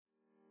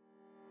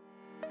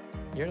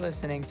You're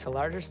listening to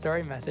Larger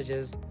Story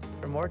Messages.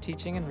 For more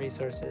teaching and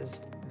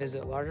resources,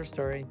 visit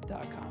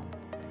largerstory.com.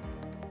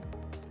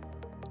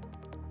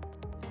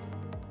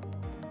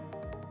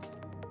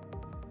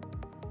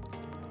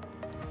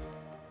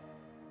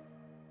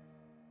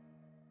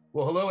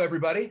 Well, hello,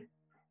 everybody.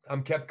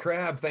 I'm Kep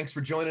Crabb. Thanks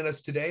for joining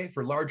us today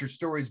for Larger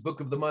Stories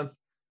Book of the Month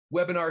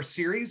webinar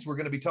series. We're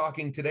going to be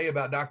talking today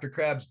about Dr.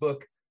 Crabb's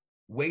book,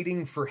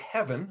 Waiting for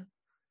Heaven,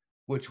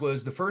 which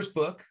was the first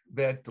book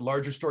that the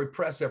Larger Story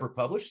Press ever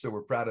published, so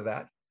we're proud of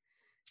that.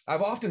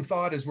 I've often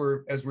thought as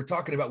we're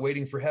talking about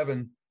Waiting for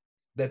Heaven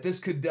that this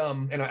could,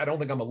 and I don't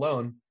think I'm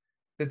alone,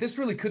 that this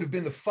really could have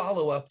been the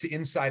follow-up to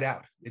Inside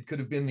Out. It could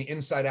have been the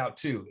Inside Out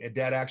 2, and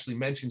Dad actually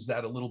mentions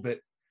that a little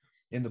bit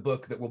in the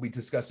book that we'll be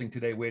discussing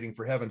today, Waiting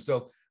for Heaven.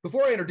 So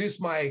before I introduce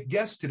my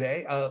guest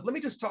today, let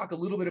me just talk a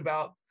little bit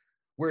about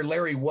where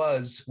Larry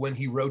was when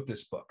he wrote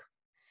this book.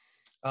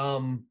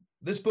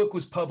 This book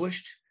was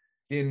published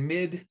in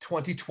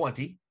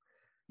mid-2020.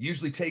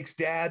 Usually took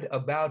Dad,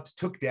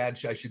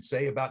 I should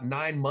say, about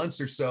 9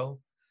 months or so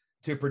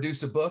to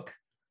produce a book.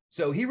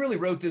 So he really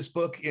wrote this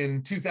book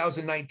in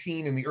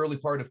 2019, in the early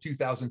part of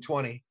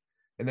 2020,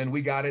 and then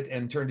we got it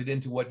and turned it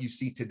into what you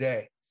see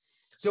today.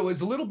 So it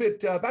was a little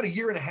bit, about a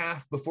year and a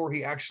half before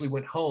he actually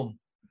went home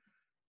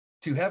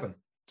to heaven.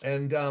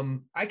 And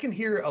I can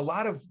hear a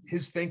lot of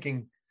his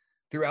thinking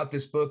throughout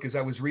this book as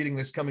I was reading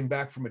this coming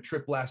back from a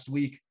trip last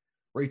week,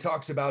 where he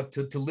talks about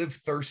to live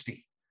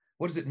thirsty.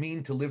 What does it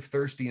mean to live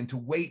thirsty and to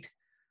wait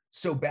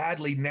so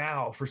badly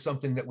now for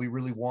something that we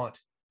really want,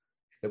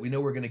 that we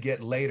know we're going to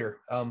get later?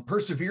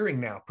 Persevering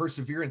now.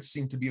 Perseverance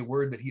seemed to be a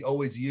word that he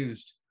always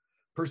used.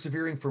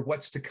 Persevering for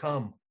what's to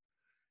come.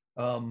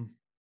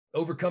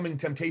 Overcoming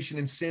temptation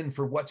and sin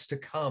for what's to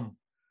come.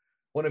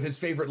 One of his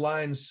favorite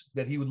lines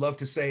that he would love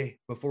to say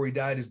before he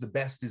died is, "The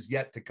best is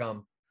yet to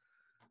come."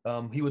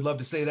 He would love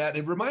to say that.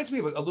 It reminds me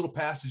of a little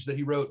passage that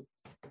he wrote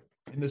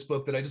in this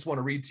book that I just want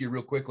to read to you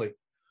real quickly.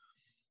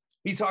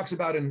 He talks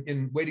about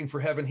in Waiting for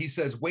Heaven, he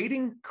says,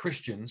 "Waiting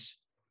Christians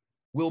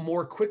will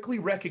more quickly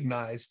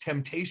recognize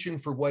temptation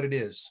for what it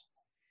is,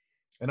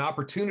 an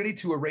opportunity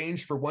to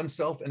arrange for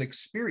oneself an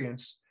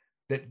experience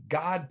that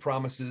God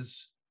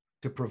promises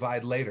to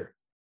provide later.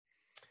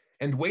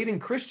 And waiting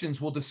Christians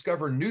will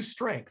discover new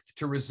strength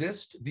to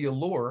resist the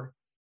allure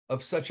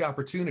of such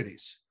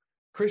opportunities.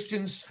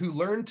 Christians who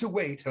learn to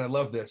wait," and I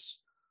love this,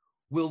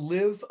 "will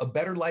live a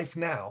better life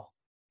now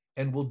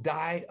and will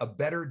die a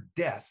better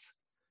death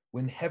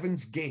when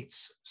heaven's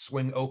gates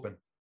swing open."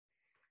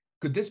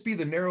 Could this be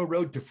the narrow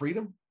road to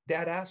freedom?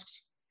 Dad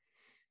asks.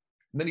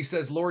 And then he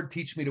says, "Lord,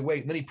 teach me to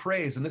wait." And then he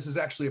prays, and this is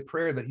actually a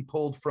prayer that he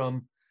pulled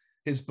from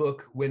his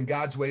book, When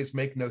God's Ways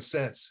Make No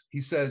Sense. He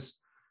says,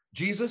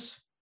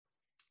 "Jesus,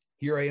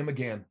 here I am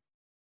again,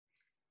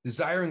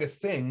 desiring a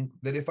thing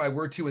that if I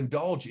were to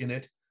indulge in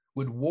it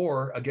would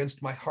war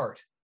against my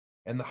heart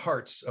and the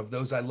hearts of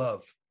those I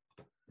love.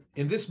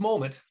 In this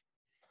moment,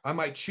 I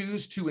might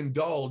choose to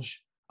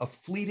indulge a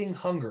fleeting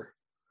hunger,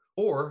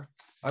 or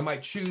I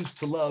might choose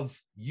to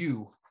love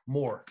you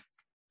more."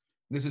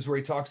 This is where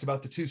he talks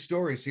about the two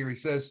stories here. He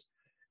says,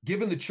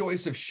 "Given the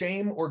choice of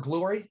shame or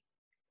glory,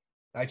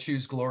 I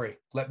choose glory.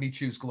 Let me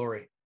choose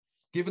glory.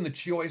 Given the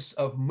choice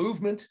of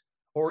movement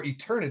or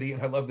eternity,"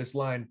 and I love this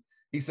line,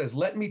 he says,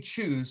 "Let me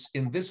choose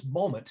in this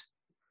moment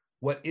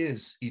what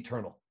is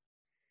eternal."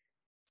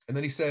 And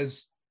then he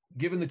says,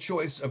 "Given the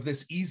choice of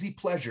this easy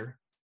pleasure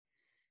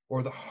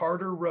or the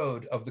harder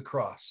road of the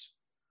cross,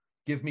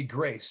 give me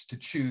grace to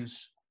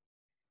choose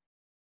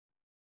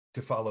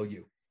to follow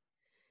you."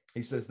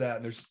 He says that,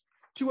 and there's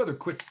two other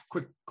quick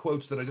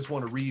quotes that I just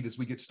want to read as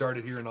we get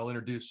started here, and I'll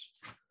introduce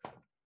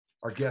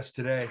our guest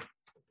today.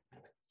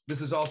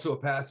 This is also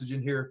a passage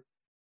in here.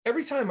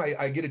 Every time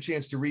I get a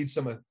chance to read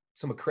some of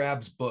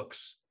Crabb's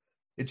books,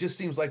 it just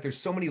seems like there's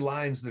so many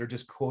lines that are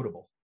just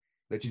quotable,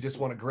 that you just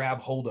want to grab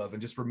hold of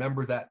and just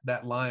remember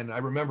that line. I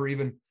remember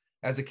even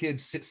as a kid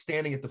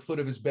standing at the foot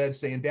of his bed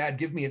saying, "Dad,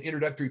 give me an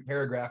introductory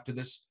paragraph to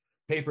this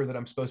paper that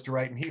I'm supposed to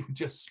write," and he would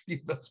just spew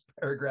those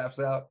paragraphs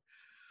out.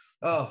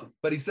 Oh,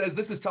 but he says,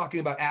 this is talking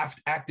about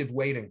active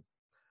waiting.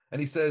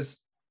 And he says,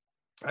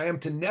 "I am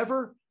to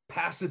never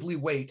passively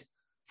wait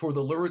for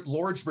the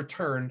Lord's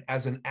return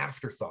as an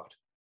afterthought."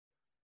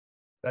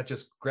 That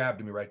just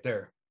grabbed me right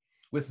there.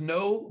 "With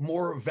no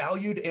more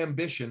valued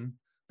ambition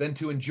than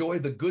to enjoy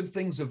the good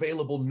things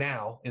available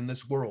now in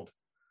this world.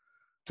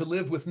 To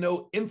live with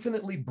no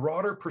infinitely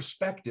broader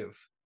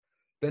perspective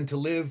than to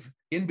live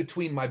in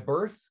between my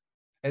birth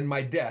and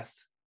my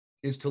death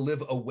is to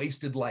live a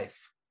wasted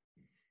life.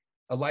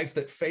 A life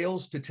that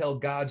fails to tell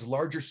God's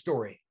larger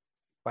story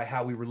by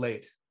how we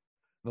relate."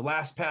 The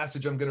last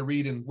passage I'm going to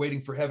read in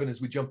Waiting for Heaven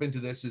as we jump into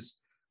this is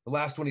the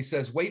last one. He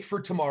says, "Wait for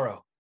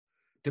tomorrow.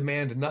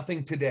 Demand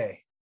nothing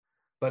today,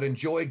 but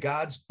enjoy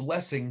God's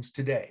blessings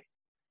today.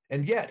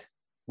 And yet,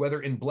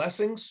 whether in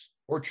blessings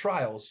or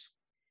trials,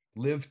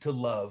 live to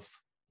love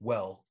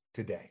well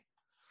today."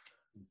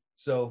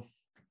 So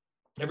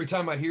every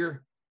time I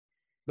hear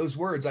those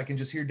words, I can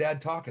just hear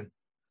Dad talking.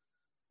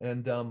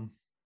 And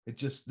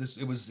it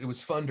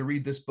was fun to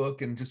read this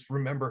book and just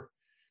remember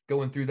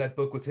going through that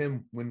book with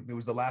him when it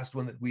was the last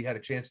one that we had a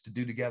chance to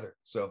do together.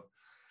 So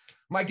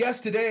my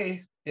guest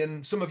today,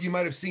 and some of you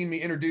might have seen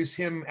me introduce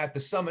him at the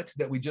summit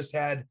that we just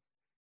had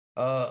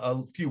a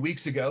few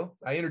weeks ago.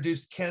 I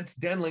introduced Kent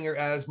Denlinger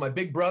as my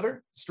big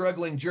brother,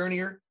 struggling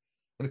journeyer,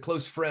 and a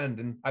close friend.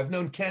 And I've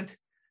known Kent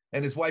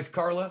and his wife,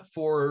 Carla,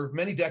 for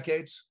many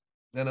decades,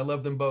 and I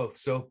love them both.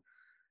 So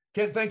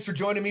Kent, thanks for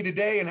joining me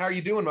today. And how are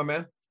you doing, my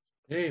man?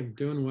 Hey, I'm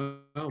doing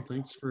well.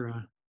 Thanks for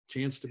a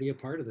chance to be a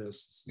part of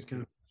this. It's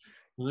kind of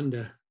fun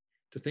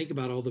to think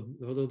about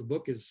although the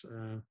book is,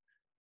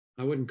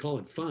 I wouldn't call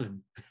it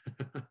fun.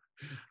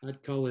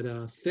 I'd call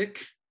it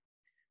thick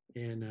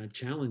and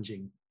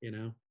challenging,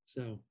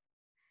 so.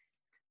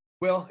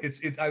 Well,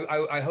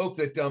 I hope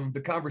that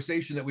the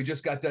conversation that we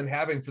just got done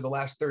having for the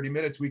last 30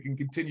 minutes, we can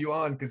continue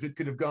on, because it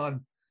could have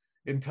gone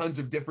in tons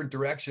of different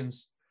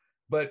directions.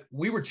 But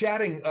we were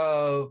chatting,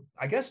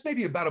 I guess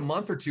maybe about a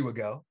month or two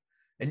ago,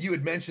 and you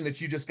had mentioned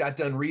that you just got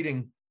done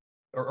reading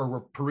or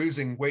were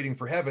perusing Waiting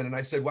for Heaven. And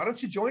I said, why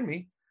don't you join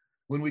me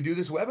when we do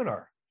this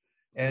webinar?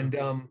 And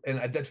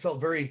that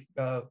felt very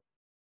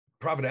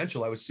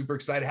providential. I was super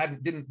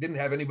excited. Didn't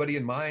have anybody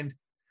in mind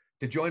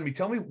to join me.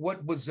 Tell me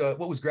what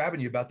was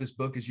grabbing you about this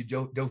book as you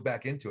dove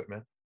back into it,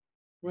 man?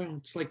 Well,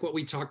 it's like what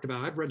we talked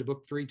about. I've read the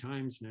book 3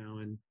 times now,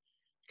 and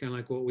kind of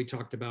like what we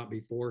talked about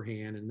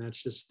beforehand. And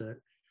that's just that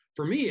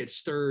for me, it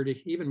stirred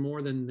even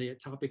more than the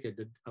topic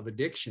of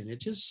addiction. It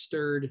just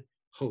stirred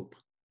hope.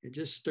 It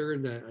just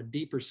stirred a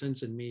deeper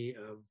sense in me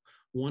of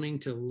wanting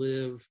to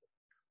live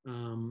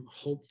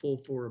hopeful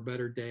for a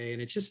better day.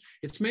 And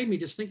it's made me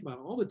just think about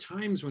all the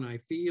times when I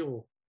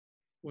feel,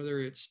 whether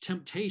it's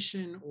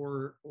temptation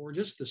or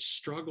just the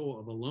struggle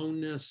of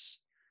aloneness,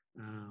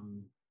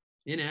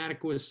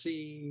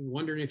 inadequacy,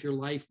 wondering if your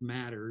life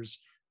matters.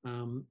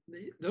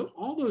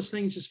 All those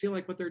things just feel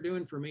like what they're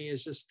doing for me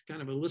is just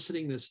kind of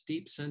eliciting this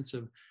deep sense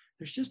of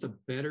there's just a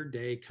better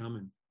day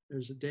coming.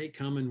 There's a day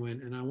coming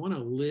and I want to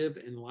live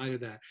in light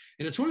of that.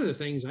 And it's one of the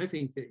things I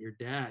think that your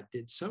dad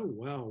did so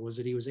well, was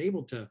that he was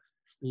able to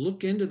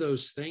look into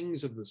those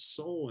things of the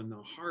soul and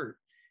the heart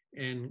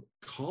and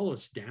call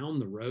us down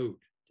the road,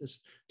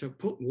 just to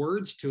put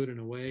words to it in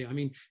a way. I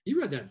mean,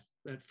 you read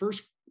that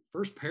first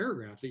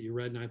paragraph that you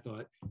read, and I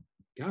thought,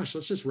 gosh,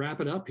 let's just wrap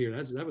it up here.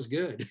 That was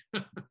good.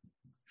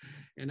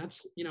 And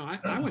that's,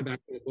 I went back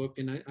to the book,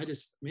 and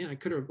I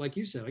could have, like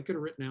you said, I could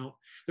have written out,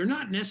 they're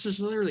not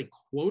necessarily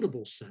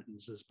quotable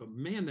sentences, but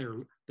man,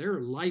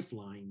 they're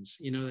lifelines,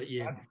 that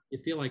you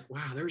feel like,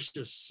 wow, there's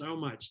just so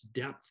much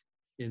depth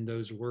in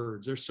those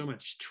words. There's so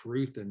much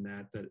truth in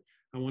that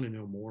I want to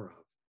know more of.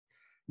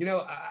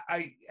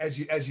 As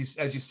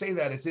you say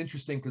that, it's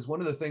interesting, because one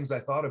of the things I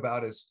thought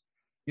about is,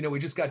 we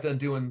just got done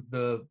doing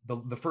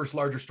the first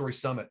Larger Story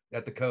Summit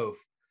at the Cove.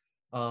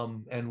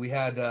 And we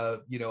had,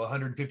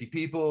 150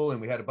 people,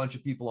 and we had a bunch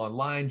of people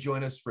online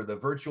join us for the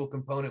virtual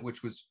component,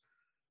 which was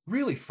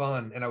really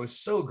fun. And I was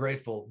so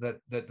grateful that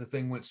the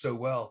thing went so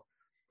well.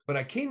 But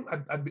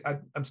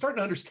I'm starting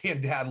to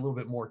understand Dad a little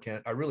bit more,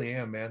 Kent. I really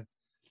am, man.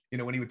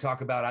 When he would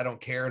talk about, I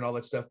don't care and all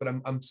that stuff, but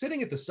I'm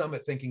sitting at the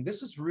summit thinking,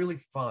 this is really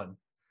fun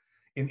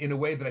in a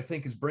way that I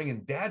think is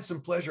bringing Dad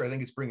some pleasure. I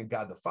think it's bringing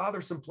God the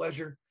Father some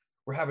pleasure.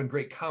 We're having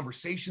great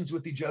conversations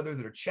with each other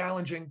that are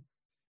challenging.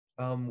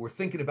 We're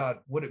thinking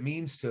about what it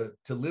means to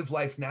live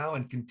life now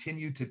and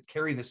continue to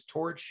carry this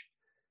torch.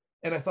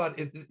 And I thought,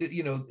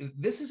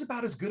 this is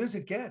about as good as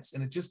it gets,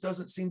 and it just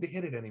doesn't seem to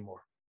hit it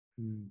anymore.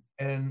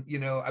 And,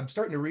 I'm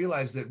starting to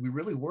realize that we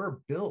really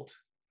were built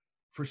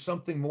for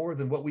something more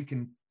than what we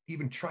can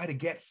even try to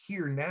get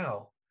here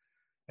now.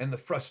 And the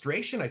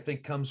frustration, I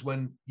think, comes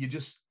when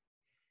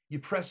you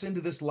press into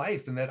this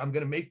life, and that I'm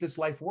going to make this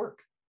life work.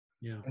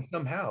 Yeah. And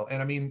somehow.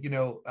 And I mean,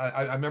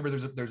 I remember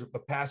there's a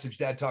passage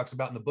Dad talks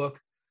about in the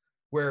book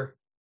where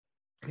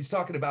he's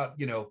talking about,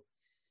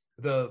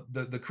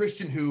 the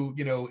Christian who,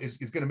 is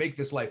going to make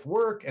this life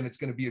work, and it's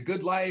going to be a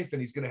good life,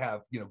 and he's going to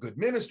have, good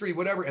ministry,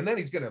 whatever. And then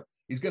he's going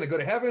to go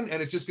to heaven,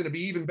 and it's just going to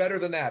be even better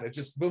than that. It's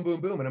just boom,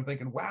 boom, boom. And I'm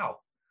thinking, wow,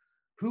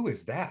 who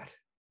is that?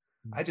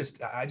 I've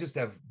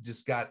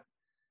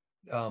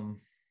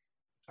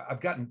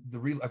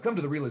come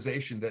to the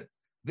realization that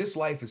this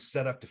life is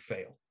set up to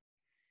fail.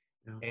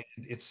 Yeah.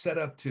 And it's set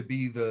up to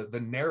be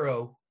the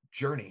narrow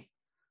journey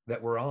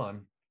that we're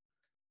on.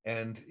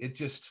 And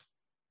it's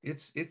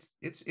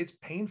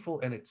painful,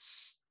 and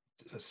it's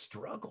a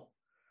struggle.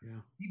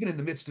 Yeah. Even in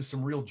the midst of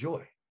some real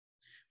joy.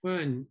 Well,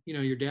 and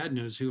your dad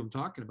knows who I'm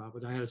talking about,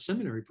 but I had a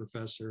seminary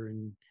professor,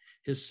 and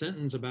his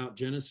sentence about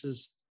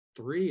Genesis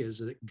 3 is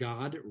that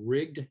God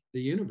rigged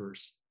the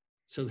universe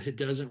so that it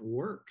doesn't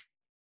work.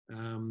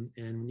 And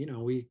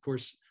we, of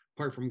course,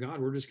 apart from God,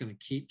 we're just going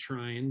to keep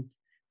trying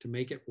to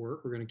make it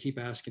work. We're going to keep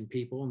asking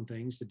people and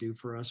things to do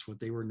for us what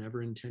they were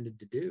never intended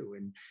to do.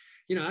 And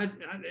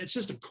it's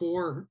just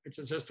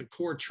a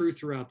core truth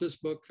throughout this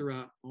book,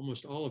 throughout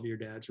almost all of your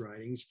dad's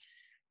writings.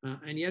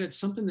 And yet it's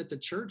something that the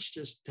church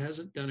just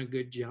hasn't done a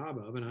good job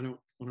of. And I don't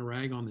want to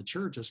rag on the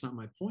church. That's not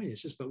my point.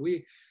 It's just, but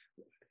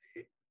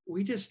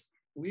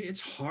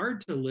it's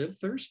hard to live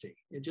thirsty.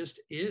 It just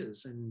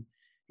is. And,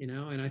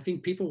 And I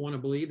think people want to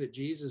believe that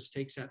Jesus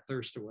takes that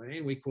thirst away.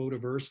 And we quote a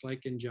verse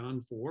like in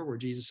John 4, where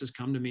Jesus says,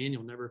 come to me and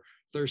you'll never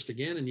thirst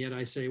again. And yet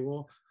I say,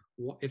 well,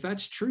 if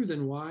that's true,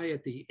 then why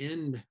at the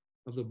end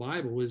of the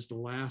Bible is the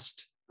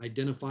last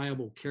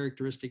identifiable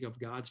characteristic of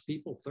God's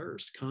people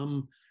thirst?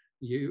 Come,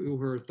 you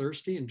who are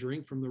thirsty, and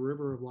drink from the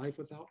river of life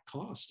without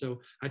cost.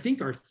 So I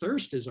think our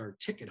thirst is our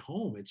ticket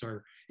home.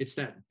 It's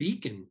that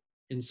beacon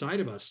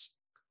inside of us,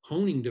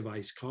 honing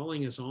device,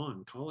 calling us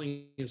on,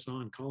 calling us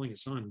on, calling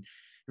us on.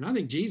 And I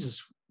think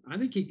Jesus, I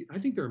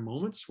think there are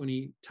moments when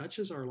he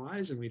touches our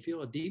lives and we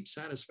feel a deep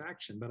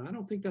satisfaction, but I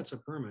don't think that's a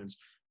permanent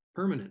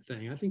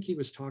thing. I think he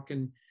was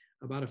talking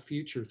about a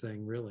future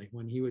thing, really,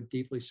 when he would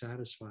deeply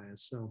satisfy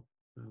us. So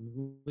at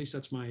least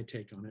that's my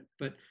take on it.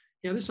 But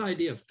yeah, this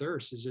idea of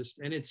thirst is just,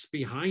 and it's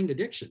behind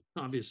addiction,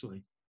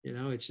 obviously.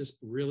 It's just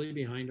really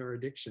behind our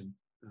addiction.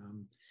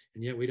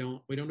 And yet we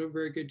don't do a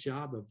very good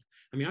job of,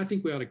 I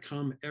think we ought to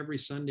come every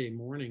Sunday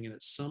morning, and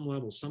at some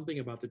level, something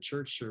about the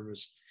church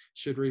service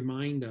should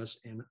remind us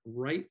and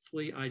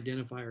rightfully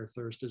identify our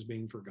thirst as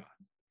being for God.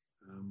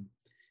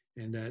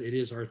 And that it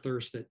is our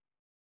thirst that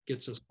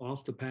gets us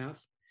off the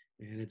path,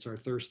 and it's our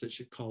thirst that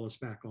should call us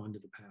back onto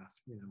the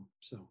path,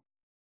 so.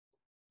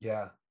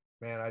 Yeah,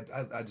 man,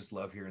 I just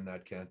love hearing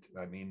that, Kent.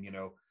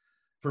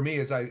 For me,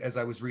 as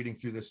I was reading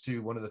through this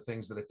too, one of the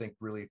things that I think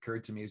really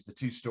occurred to me is the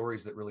two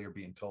stories that really are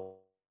being told.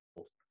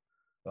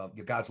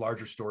 God's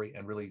larger story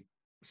and really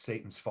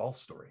Satan's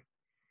false story.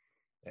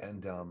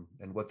 And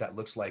what that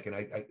looks like. And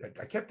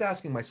I kept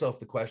asking myself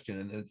the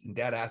question, and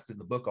Dad asked it in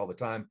the book all the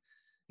time,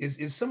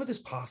 is some of this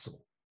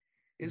possible?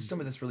 Is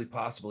some of this really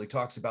possible? He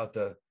talks about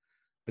the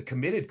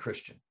committed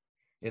Christian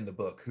in the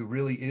book who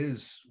really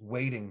is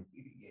waiting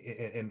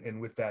and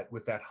with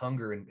that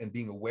hunger and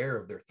being aware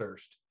of their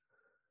thirst.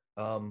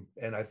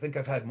 And I think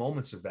I've had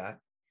moments of that.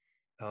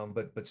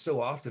 But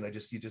so often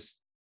you just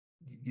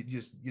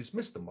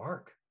miss the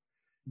mark.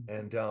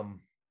 And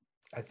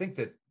I think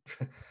that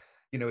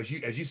as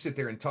you sit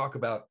there and talk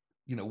about,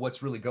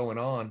 what's really going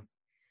on,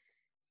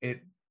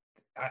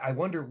 I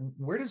wonder,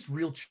 where does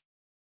real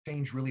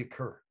change really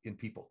occur in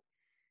people?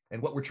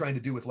 And what we're trying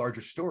to do with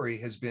Larger Story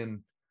has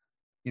been,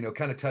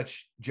 kind of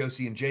touch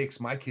Josie and Jake's,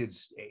 my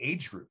kids'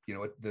 age group,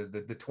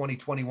 the 20,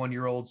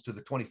 21-year-olds to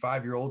the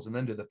 25-year-olds, and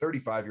then to the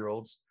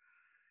 35-year-olds,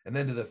 and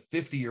then to the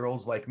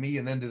 50-year-olds like me,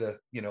 and then to the,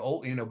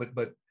 old,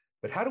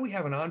 but how do we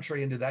have an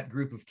entree into that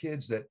group of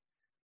kids that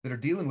are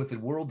dealing with a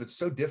world that's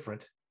so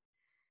different?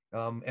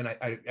 And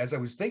I, as I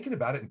was thinking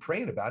about it and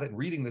praying about it and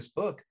reading this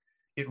book,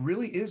 it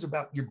really is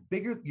about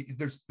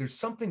there's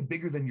something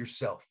bigger than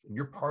yourself, and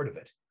you're part of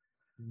it.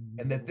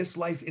 And that this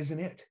life isn't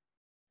it.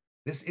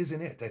 This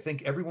isn't it. I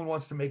think everyone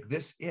wants to make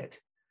this it.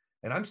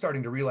 And I'm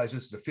starting to realize,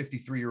 this is a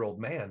 53-year-old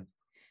man,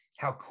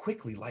 how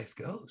quickly life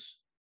goes.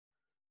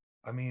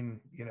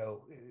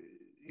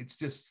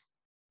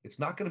 It's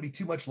not going to be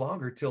too much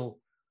longer till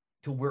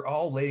we're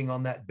all laying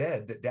on that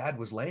bed that Dad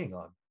was laying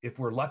on, if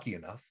we're lucky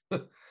enough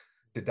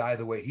to die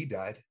the way he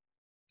died.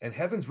 And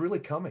heaven's really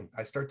coming.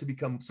 I start to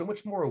become so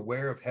much more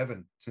aware of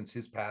heaven since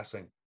his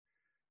passing.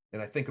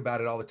 And I think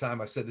about it all the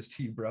time. I've said this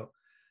to you, bro.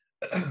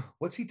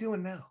 What's he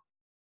doing now?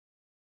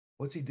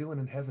 What's he doing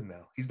in heaven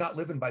now? He's not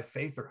living by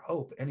faith or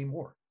hope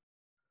anymore.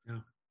 Yeah.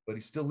 But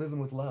he's still living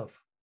with love.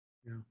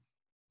 Yeah.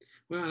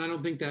 Well, and I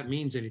don't think that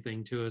means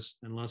anything to us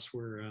unless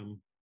we're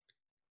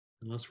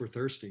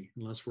thirsty,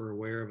 unless we're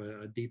aware of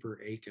a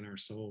deeper ache in our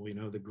soul,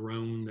 the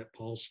groan that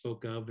Paul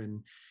spoke of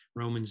in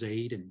Romans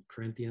 8 and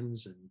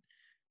Corinthians. And,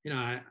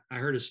 I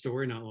heard a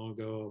story not long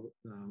ago.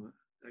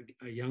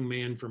 A young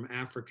man from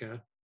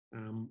Africa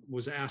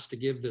was asked to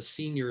give the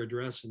senior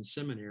address in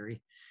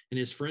seminary, and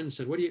his friend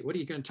said, what are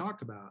you going to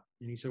talk about?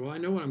 And he said, well, I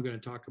know what I'm going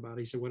to talk about.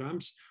 He said, what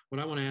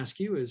I want to ask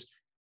you is,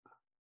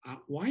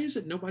 why is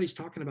it nobody's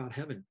talking about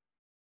heaven?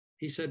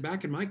 He said,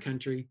 back in my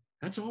country,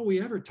 that's all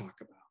we ever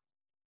talk about.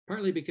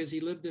 Partly because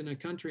he lived in a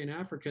country in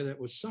Africa that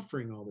was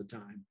suffering all the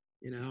time,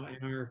 and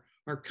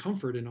our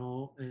comfort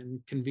and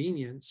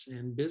convenience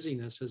and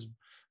busyness has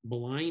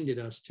blinded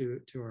us to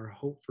our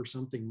hope for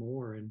something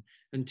more. And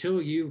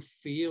until you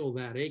feel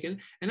that ache, and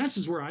that's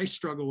is where I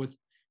struggle with,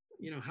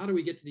 how do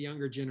we get to the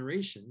younger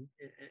generation?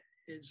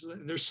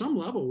 There's some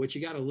level which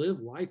you got to live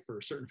life for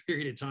a certain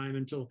period of time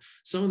until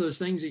some of those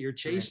things that you're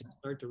chasing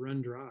start to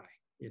run dry,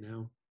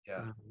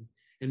 Yeah.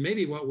 And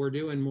maybe what we're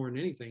doing more than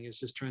anything is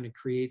just trying to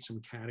create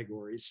some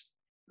categories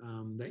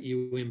that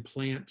you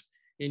implant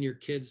in your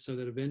kids so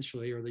that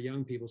eventually, or the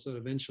young people, so that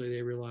eventually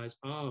they realize,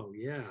 oh,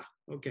 yeah,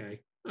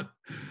 okay.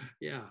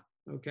 Yeah,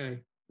 okay.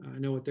 I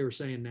know what they were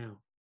saying now.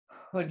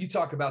 When you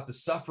talk about the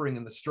suffering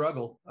and the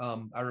struggle,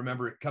 I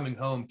remember it coming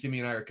home. Kimmy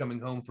and I are coming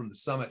home from the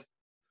summit,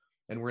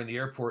 and we're in the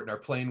airport, and our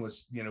plane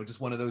was,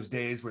 just one of those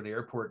days where the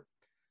airport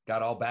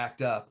got all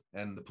backed up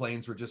and the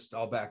planes were just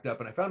all backed up.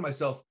 And I found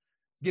myself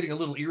getting a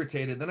little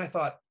irritated. Then I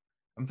thought,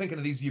 I'm thinking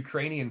of these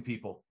Ukrainian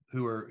people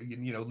who are,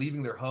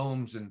 leaving their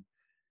homes, and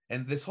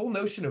this whole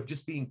notion of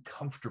just being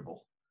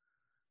comfortable.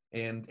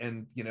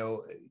 And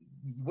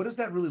what does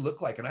that really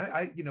look like? And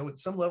I at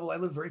some level, I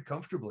live very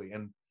comfortably.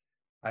 And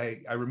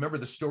I remember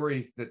the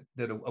story that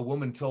a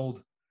woman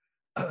told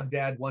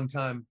dad one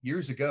time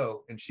years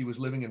ago, and she was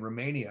living in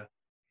Romania,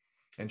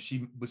 and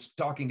she was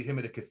talking to him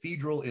at a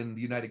cathedral in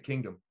the United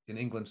Kingdom, in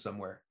England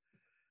somewhere.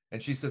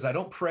 And she says, I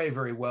don't pray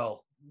very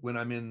well when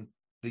I'm in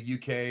the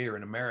UK or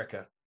in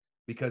America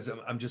because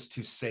I'm just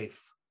too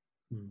safe.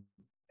 Mm.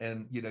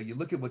 And, you know, you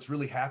look at what's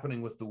really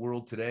happening with the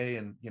world today.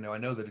 And, you know, I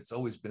know that it's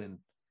always been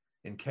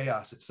in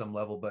chaos at some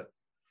level, but,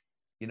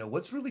 you know,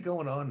 what's really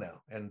going on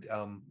now? And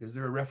is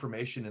there a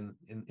reformation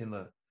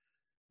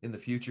in the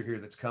future here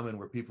that's coming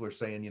where people are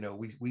saying, you know,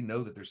 we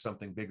know that there's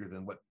something bigger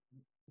than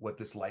what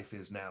this life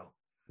is now.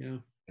 Yeah.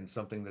 And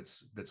something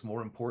that's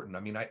more important. I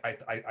mean,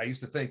 I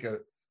used to think, a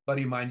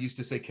buddy of mine used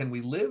to say, can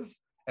we live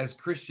as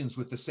Christians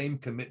with the same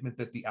commitment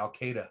that the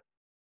Al-Qaeda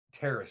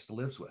terrorist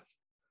lives with,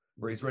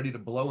 where he's ready to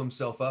blow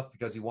himself up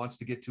because he wants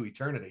to get to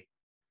eternity?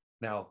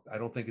 Now, I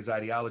don't think his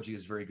ideology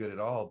is very good at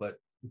all, but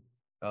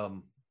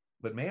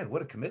man,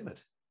 what a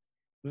commitment.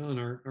 Well, and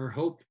our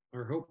hope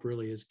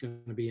really is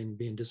going to be in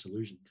being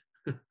disillusioned.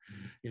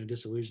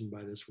 Disillusioned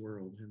by this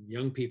world. And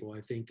young people,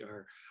 I think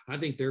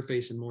they're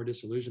facing more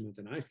disillusionment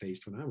than I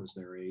faced when I was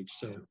their age.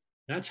 So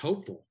that's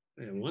hopeful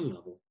at one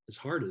level. As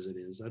hard as it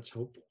is, that's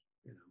hopeful.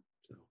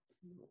 So.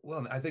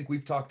 Well, I think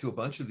we've talked to a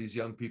bunch of these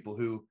young people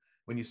who,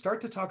 when you start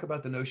to talk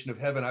about the notion of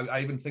heaven,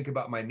 I even think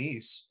about my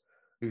niece,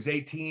 who's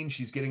 18.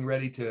 She's getting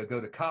ready to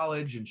go to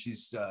college, and she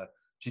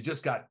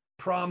just got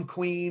prom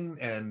queen,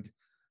 and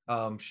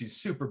she's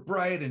super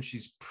bright, and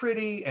she's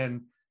pretty,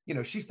 and you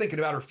know, she's thinking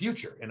about her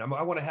future, and I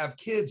want to have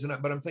kids,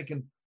 but I'm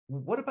thinking,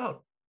 what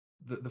about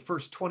the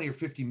first 20 or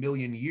 50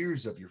 million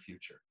years of your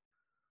future?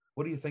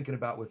 What are you thinking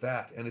about with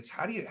that? And it's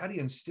how do you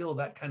instill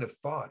that kind of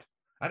thought?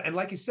 And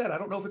like you said, I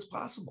don't know if it's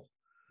possible.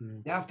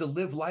 You have to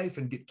live life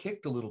and get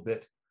kicked a little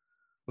bit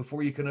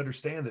before you can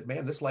understand that,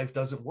 man, this life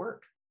doesn't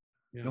work.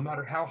 Yeah. No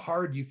matter how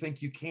hard you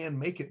think you can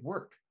make it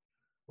work,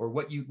 or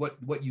what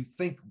you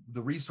think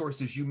the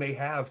resources you may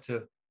have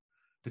to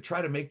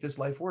try to make this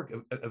life work,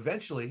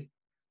 eventually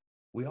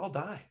we all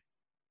die.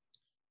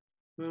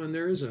 Well, and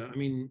there is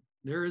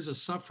a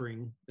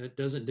suffering that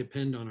doesn't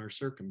depend on our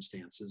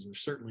circumstances.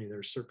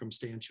 They're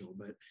circumstantial,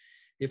 but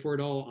if we're at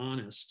all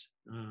honest,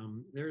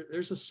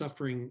 there's a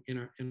suffering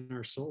in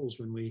our souls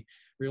when we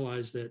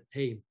realize that,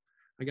 hey,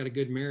 I got a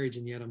good marriage,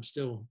 and yet I'm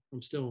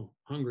still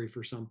hungry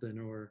for something,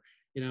 or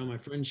you know, my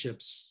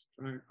friendships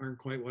aren't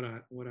quite what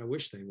I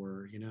wish they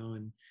were, you know,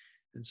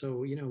 and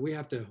so, you know, we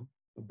have to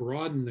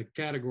broaden the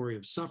category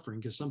of suffering,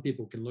 because some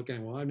people can look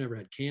at, well, I've never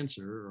had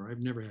cancer, or I've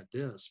never had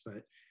this,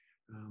 but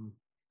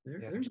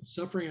there's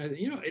suffering.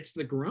 It's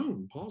the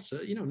groan. Paul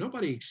said, you know,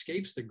 nobody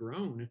escapes the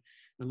groan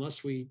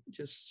unless we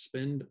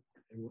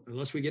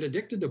get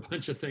addicted to a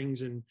bunch of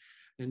things and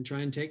try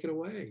and take it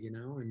away, you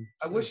know. And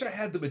I wish I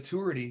had the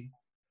maturity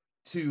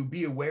to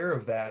be aware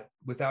of that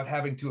without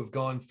having to have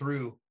gone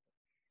through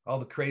all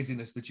the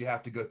craziness that you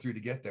have to go through to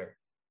get there.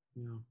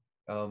 Yeah.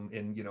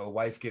 And, you know, a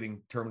wife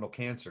getting terminal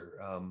cancer,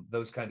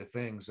 those kind of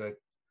things that,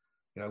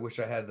 you know, I wish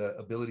I had the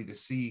ability to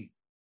see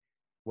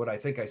what I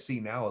think I see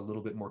now a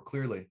little bit more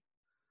clearly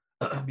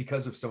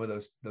because of some of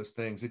those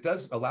things. It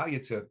does allow you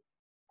to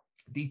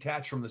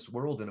detach from this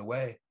world in a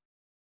way.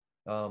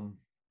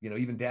 You know,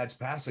 even Dad's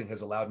passing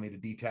has allowed me to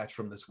detach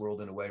from this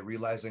world in a way,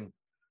 realizing,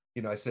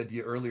 you know, I said to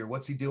you earlier,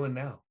 what's he doing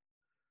now?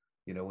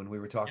 You know, when we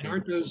were talking,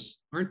 and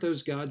aren't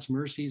those God's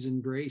mercies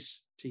and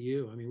grace to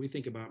you? I mean, we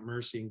think about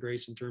mercy and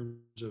grace in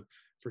terms of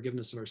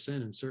forgiveness of our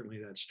sin, and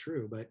certainly that's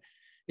true. But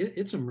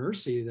it's a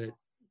mercy that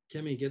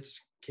Kimmy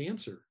gets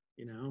cancer,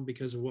 you know,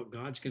 because of what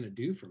God's going to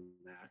do from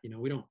that. You know,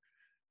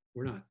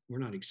 we're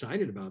not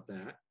excited about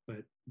that,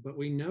 but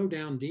we know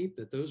down deep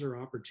that those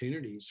are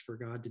opportunities for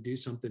God to do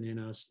something in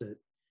us that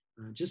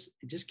it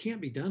just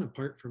can't be done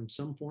apart from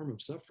some form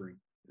of suffering.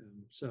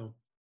 So.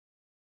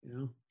 You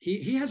know,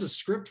 he has a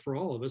script for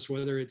all of us,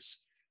 whether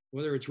it's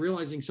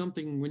realizing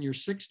something when you're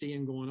 60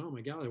 and going, oh my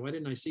God, why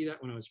didn't I see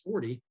that when I was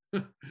 40?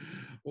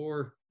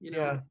 Or, you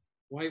know,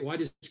 why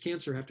does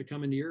cancer have to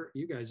come into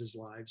you guys'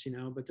 lives, you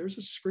know? But there's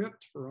a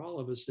script for all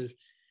of us that,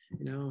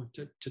 you know,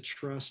 to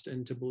trust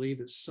and to believe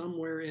that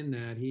somewhere in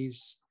that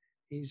he's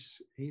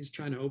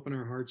trying to open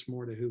our hearts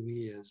more to who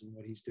he is and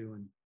what he's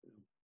doing.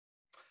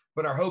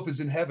 But our hope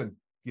is in heaven,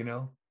 you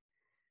know?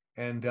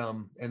 And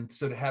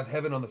so to have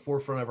heaven on the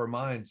forefront of our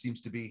mind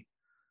seems to be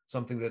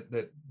something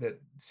that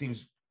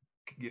seems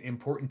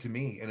important to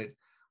me. And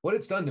what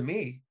it's done to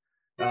me,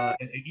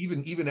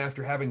 even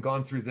after having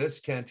gone through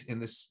this, Kent, in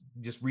this,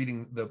 just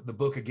reading the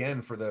book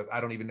again for I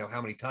don't even know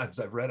how many times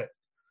I've read it,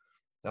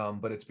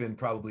 but it's been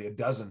probably a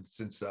dozen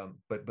since.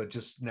 But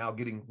just now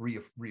getting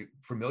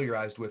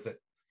familiarized with it,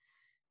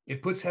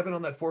 it puts heaven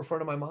on that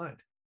forefront of my mind,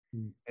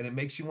 and it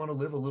makes you want to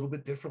live a little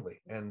bit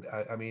differently. And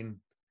I mean.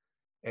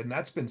 And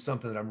that's been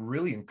something that I'm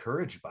really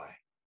encouraged by.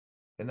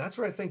 And that's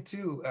where I think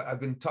too,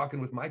 I've been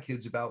talking with my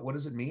kids about what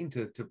does it mean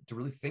to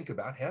really think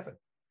about heaven?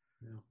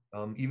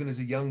 Yeah. Even as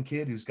a young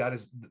kid who's got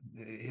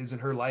his and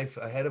her life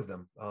ahead of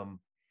them,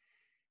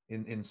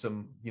 in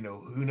some, you know,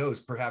 who knows,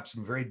 perhaps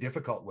some very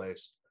difficult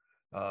ways,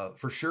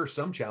 for sure,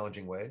 some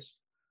challenging ways.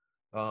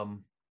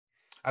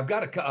 I've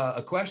got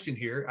a question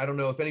here. I don't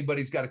know if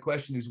anybody's got a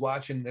question who's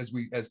watching as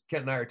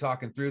Kent and I are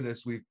talking through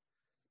this. We've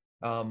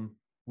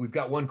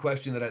got one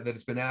question that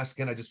has been asked,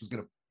 and I just was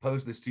going to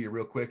pose this to you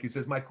real quick. He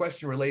says, my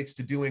question relates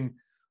to doing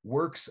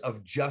works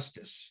of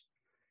justice.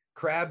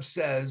 Crabb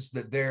says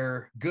that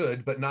they're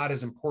good, but not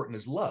as important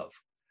as love.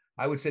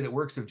 I would say that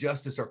works of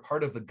justice are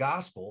part of the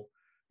gospel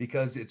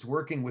because it's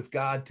working with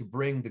God to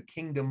bring the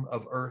kingdom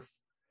of earth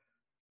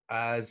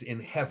as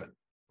in heaven.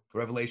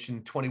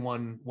 Revelation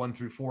 21,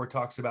 1-4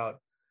 talks about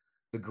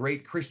the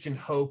great Christian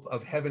hope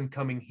of heaven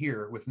coming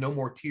here with no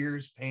more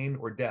tears, pain,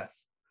 or death.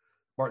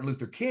 Martin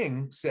Luther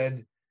King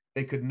said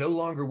they could no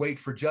longer wait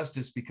for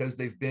justice because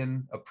they've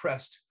been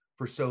oppressed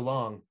for so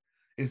long.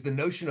 Is the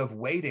notion of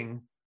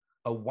waiting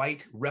a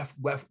white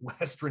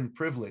Western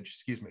privilege?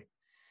 Excuse me.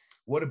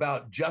 What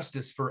about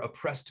justice for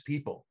oppressed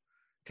people?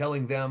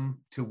 Telling them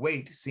to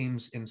wait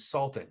seems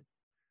insulting.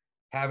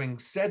 Having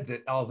said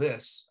that, all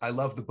this, I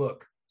love the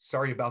book.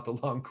 Sorry about the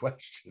long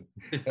question.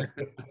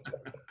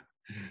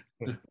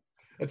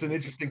 That's an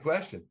interesting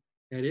question.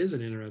 It is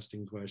an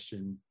interesting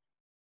question.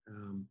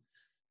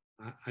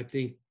 I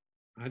think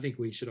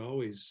we should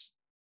always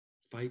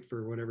fight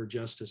for whatever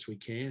justice we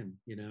can,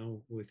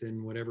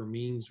 within whatever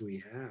means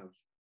we have.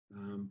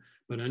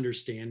 But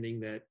understanding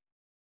that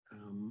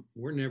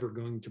we're never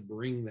going to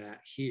bring that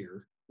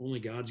here. Only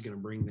God's going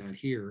to bring that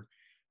here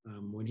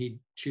when he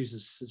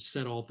chooses to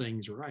set all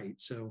things right.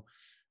 So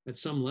at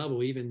some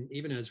level,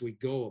 even as we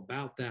go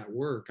about that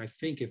work, I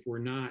think if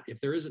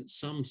there isn't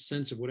some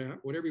sense of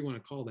whatever you want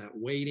to call that,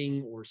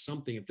 waiting or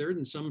something, if there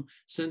isn't some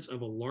sense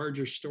of a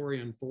larger story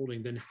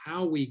unfolding, then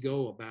how we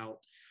go about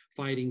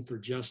fighting for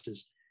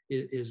justice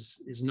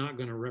is not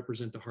going to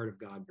represent the heart of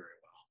God very well.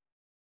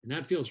 And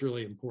that feels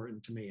really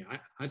important to me.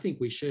 I think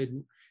we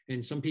should,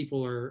 and some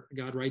people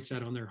God writes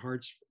that on their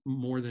hearts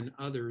more than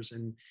others,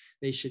 and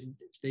they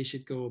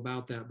should go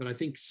about that. But I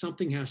think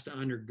something has to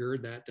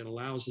undergird that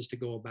allows us to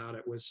go about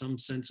it with some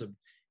sense of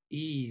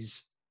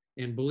ease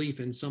and belief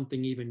in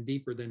something even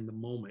deeper than the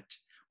moment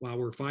while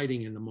we're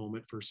fighting in the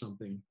moment for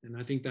something. And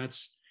I think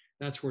that's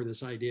where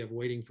this idea of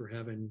waiting for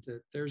heaven,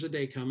 that there's a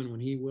day coming when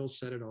he will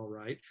set it all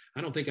right.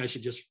 I don't think I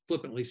should just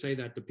flippantly say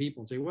that to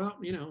people and say, well,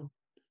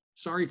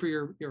 sorry for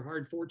your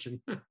hard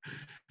fortune.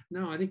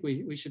 No, I think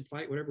we should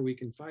fight whatever we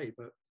can fight,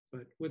 but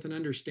with an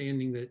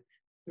understanding that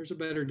there's a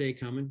better day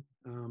coming.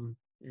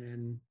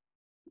 And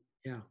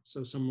yeah,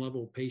 so some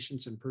level of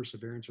patience and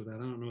perseverance with that.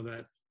 I don't know if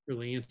that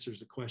really answers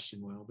the question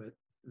well,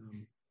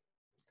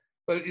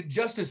 but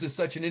justice is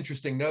such an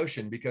interesting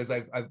notion because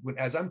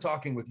as I'm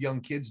talking with young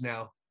kids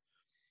now,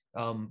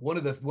 one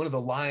of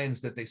the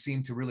lines that they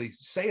seem to really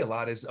say a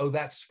lot is, oh,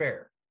 that's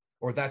fair,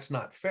 or that's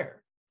not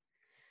fair.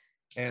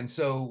 And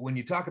so when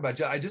you talk about,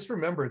 I just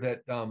remember that,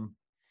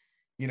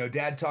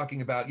 Dad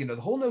talking about, the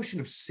whole notion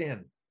of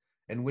sin.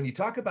 And when you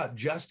talk about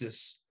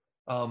justice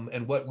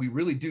and what we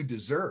really do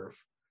deserve,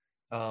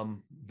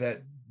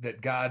 that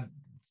God,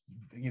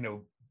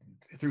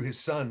 through his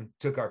son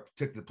took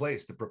the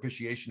place, the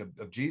propitiation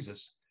of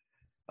Jesus,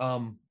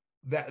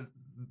 that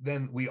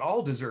then we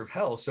all deserve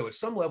hell. So at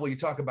some level you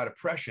talk about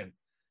oppression,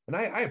 and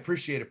I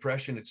appreciate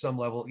oppression at some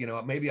level.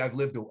 Maybe I've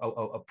lived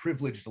a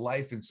privileged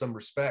life in some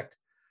respect.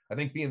 I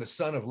think being the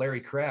son of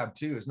Larry Crabb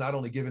too has not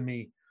only given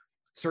me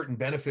certain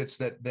benefits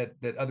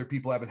that other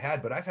people haven't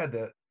had, but I've had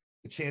the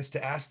chance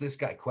to ask this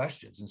guy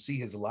questions and see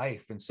his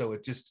life. And so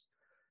it just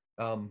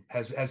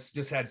has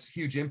just had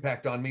huge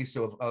impact on me.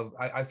 So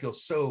I feel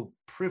so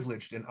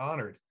privileged and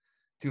honored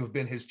to have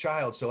been his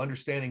child. So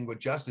understanding what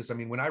justice,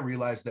 when I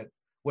realized that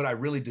what I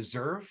really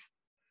deserve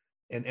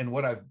and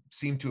what I've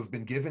seemed to have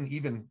been given,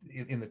 even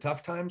in the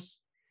tough times,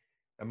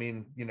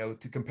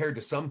 to compare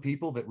to some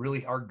people that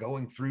really are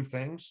going through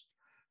things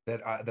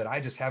that I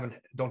just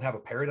don't have a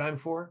paradigm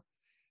for.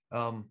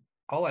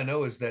 All I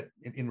know is that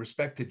in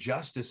respect to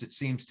justice, it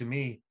seems to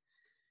me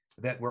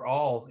that we're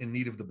all in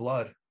need of the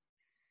blood,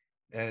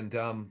 and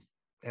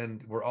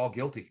we're all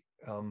guilty.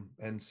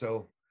 And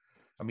so,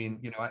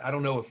 I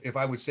don't know if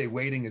I would say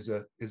waiting is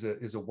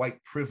a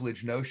white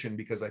privilege notion,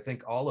 because I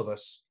think all of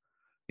us,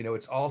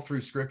 it's all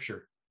through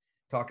Scripture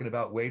talking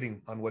about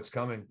waiting on what's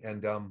coming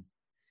and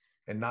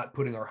not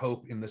putting our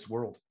hope in this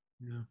world.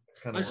 Yeah.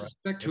 I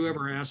suspect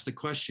whoever asked the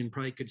question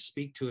probably could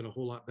speak to it a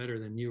whole lot better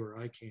than you or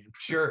I can.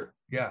 Sure.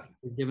 Yeah.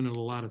 We're giving it a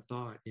lot of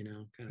thought,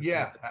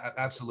 Yeah,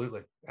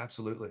 absolutely.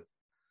 Absolutely.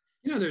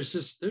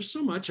 There's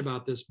so much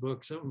about this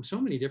book, so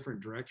many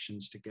different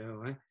directions to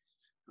go.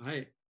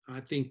 I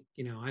think,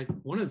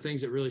 one of the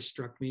things that really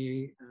struck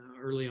me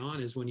early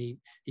on is when he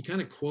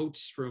kind of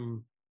quotes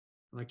from,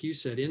 like you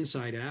said,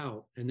 Inside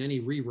Out, and then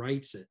he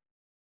rewrites it.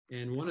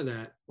 And one of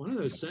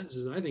those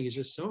sentences I think is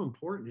just so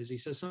important is he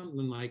says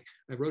something like,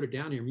 I wrote it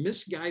down here,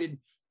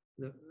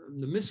 the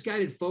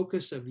misguided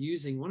focus of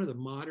using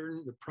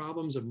the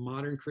problems of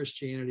modern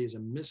Christianity is a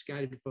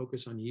misguided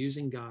focus on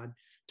using God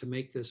to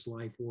make this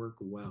life work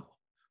well,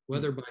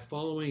 whether by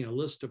following a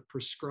list of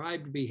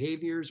prescribed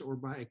behaviors or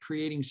by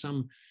creating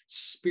some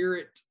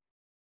spirit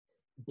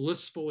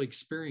blissful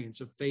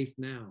experience of faith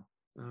now.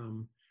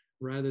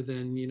 rather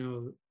than,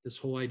 this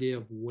whole idea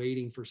of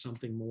waiting for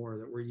something more,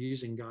 that we're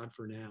using God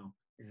for now.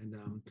 And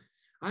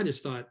I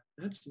just thought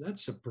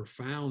that's a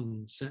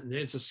profound sentence.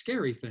 It's a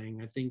scary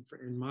thing, I think,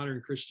 in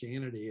modern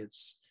Christianity.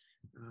 It's,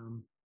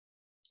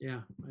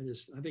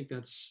 I think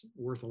that's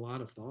worth a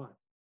lot of thought.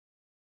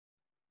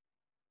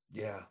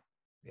 Yeah.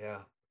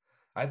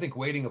 I think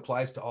waiting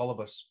applies to all of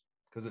us,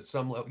 because at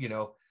some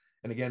level,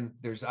 and again,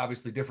 there's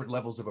obviously different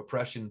levels of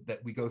oppression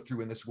that we go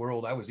through in this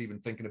world. I was even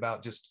thinking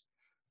about just,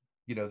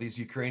 these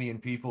Ukrainian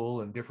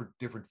people and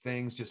different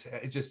things.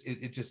 It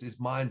just is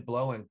mind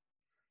blowing.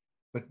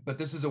 But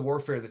this is a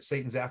warfare that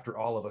Satan's after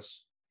all of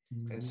us.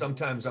 Mm-hmm. And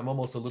sometimes I'm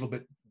almost a little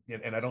bit,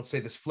 and I don't say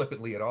this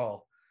flippantly at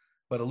all,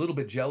 but a little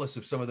bit jealous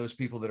of some of those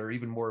people that are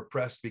even more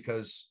oppressed,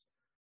 because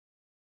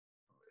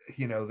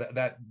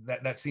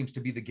that seems to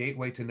be the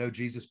gateway to know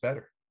Jesus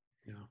better.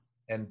 Yeah.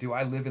 And do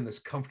I live in this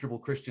comfortable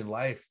Christian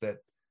life that,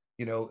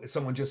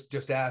 someone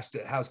just asked,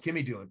 how's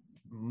Kimmy doing?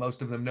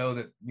 Most of them know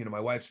that, my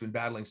wife's been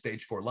battling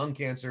stage 4 lung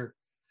cancer.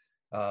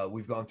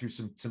 We've gone through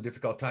some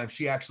difficult times.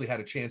 She actually had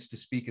a chance to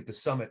speak at the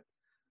summit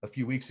a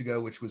few weeks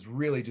ago, which was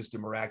really just a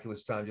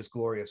miraculous time, just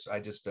glorious. I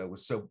just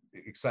was so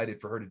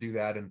excited for her to do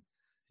that. And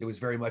it was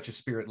very much a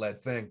spirit-led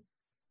thing,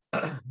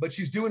 but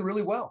she's doing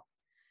really well.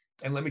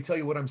 And let me tell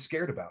you what I'm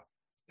scared about.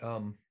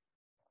 I'm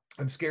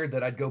scared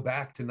that I'd go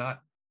back to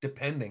not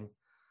depending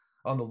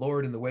on the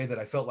Lord in the way that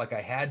I felt like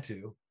I had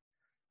to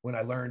when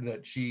I learned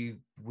that she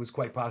was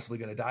quite possibly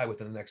going to die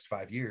within the next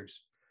 5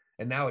 years.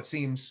 And now it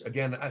seems,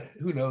 again,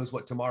 who knows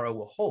what tomorrow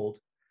will hold,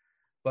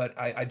 but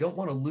I don't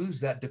want to lose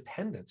that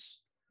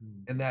dependence.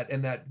 And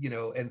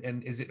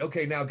is it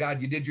okay now,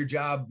 God, you did your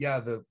job. Yeah.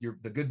 The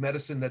good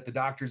medicine that the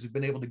doctors have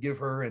been able to give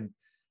her, and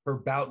her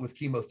bout with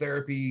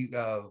chemotherapy,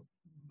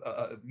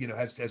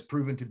 has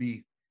proven to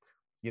be,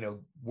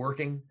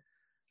 working.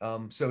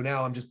 So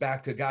now I'm just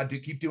back to God,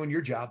 keep doing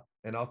your job,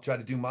 and I'll try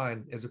to do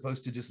mine, as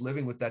opposed to just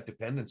living with that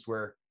dependence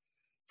where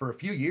for a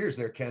few years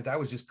there, Kent, I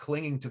was just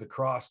clinging to the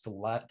cross to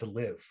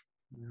live.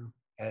 Yeah.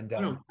 And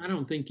I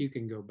don't think you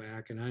can go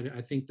back. And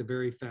I think the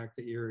very fact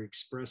that you're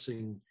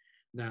expressing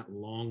that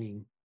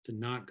longing to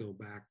not go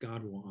back,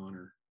 God will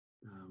honor.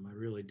 I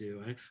really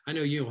do. I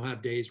know you'll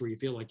have days where you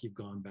feel like you've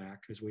gone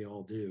back, because we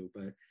all do,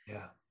 but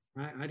yeah,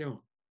 I don't.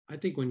 I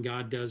think when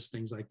God does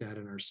things like that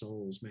in our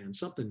souls, man,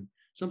 something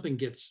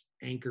gets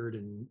anchored,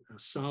 and a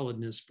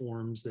solidness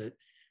forms that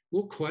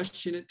we'll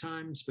question at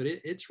times, but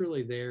it's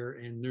really there.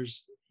 And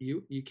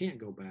you can't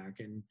go back,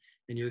 and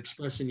you're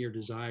expressing your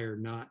desire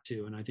not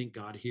to. And I think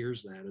God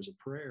hears that as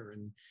a prayer,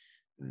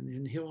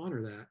 and he'll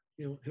honor that.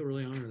 He'll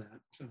really honor that.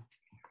 So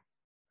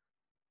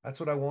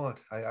that's what I want.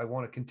 I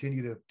want to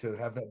continue to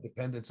have that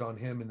dependence on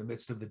him in the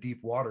midst of the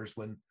deep waters,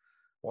 when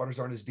waters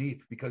aren't as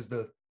deep, because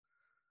the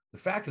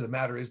fact of the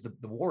matter is the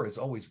war is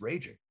always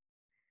raging.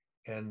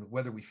 And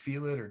whether we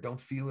feel it or don't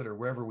feel it, or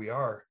wherever we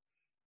are,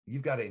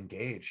 you've got to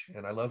engage.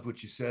 And I loved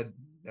what you said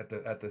at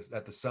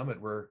the summit,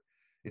 where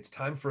it's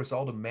time for us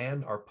all to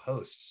man our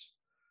posts,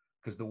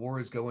 because the war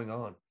is going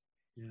on.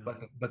 Yeah.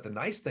 But the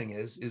nice thing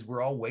is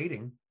we're all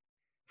waiting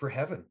for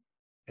heaven.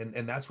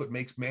 And that's what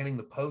makes manning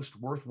the post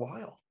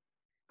worthwhile,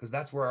 because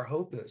that's where our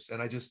hope is.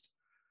 And I just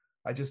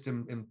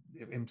am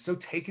so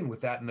taken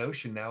with that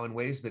notion now, in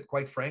ways that,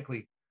 quite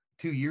frankly,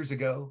 2 years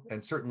ago,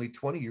 and certainly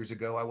 20 years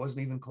ago, I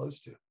wasn't even close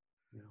to.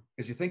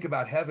 Because you think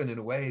about heaven in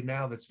a way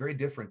now that's very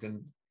different.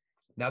 And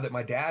now that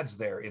my dad's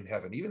there in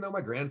heaven, even though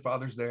my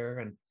grandfather's there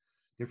and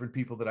different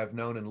people that I've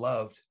known and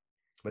loved,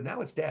 but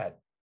now it's Dad.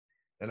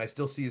 And I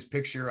still see his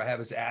picture. I have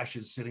his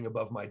ashes sitting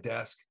above my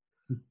desk.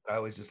 I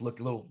always just look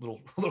a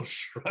little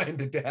shrine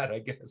to Dad, I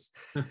guess.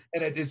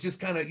 And it's just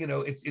kind of,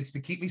 it's to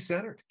keep me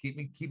centered, keep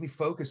me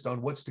focused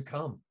on what's to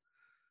come.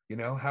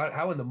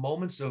 How in the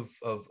moments of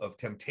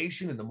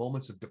temptation, in the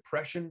moments of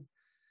depression,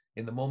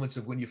 in the moments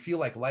of when you feel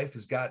like life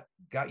has got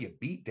you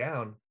beat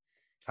down,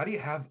 how do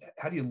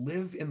you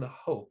live in the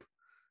hope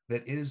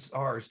that is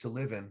ours to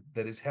live in,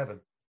 that is heaven?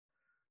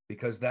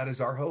 Because that is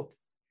our hope.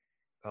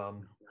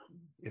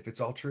 If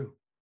it's all true.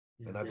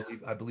 And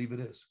I believe it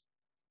is.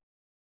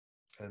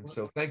 And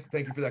so thank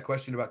you for that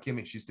question about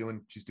Kimmy. She's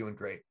doing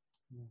great.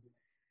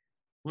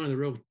 One of the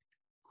real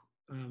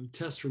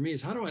tests for me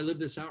is, how do I live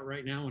this out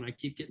right now when I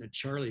keep getting a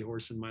Charlie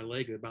horse in my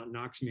leg that about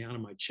knocks me out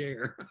of my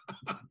chair?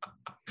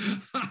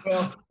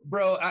 Well,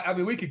 bro, I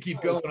mean, we could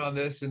keep going on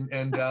this, and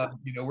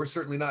we're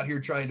certainly not here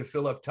trying to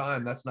fill up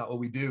time. That's not what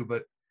we do.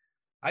 But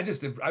I'm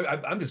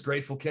just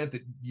grateful, Kent,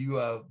 that you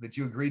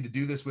agreed to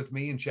do this with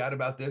me and chat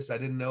about this. I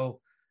didn't know,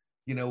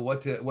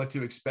 what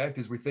to expect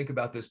as we think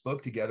about this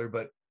book together,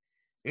 but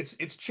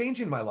it's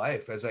changing my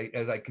life as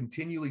I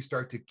continually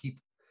start to keep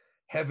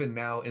heaven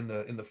now in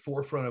the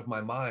forefront of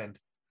my mind.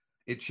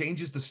 It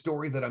changes the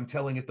story that I'm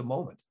telling at the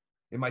moment.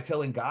 Am I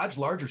telling God's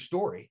larger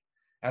story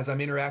as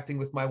I'm interacting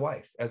with my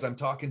wife, as I'm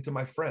talking to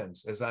my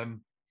friends, as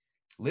I'm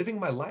living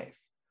my life?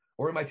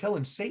 Or am I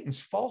telling Satan's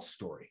false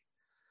story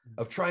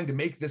of trying to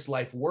make this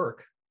life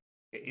work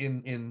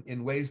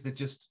in ways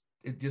that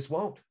it just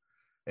won't?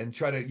 And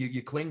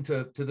you cling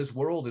to this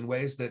world in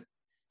ways that,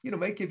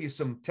 may give you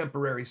some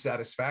temporary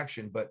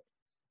satisfaction, but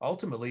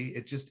ultimately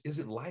it just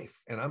isn't life.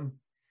 And I'm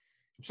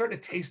starting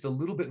to taste a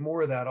little bit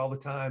more of that all the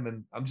time.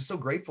 And I'm just so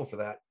grateful for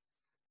that,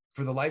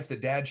 for the life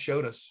that Dad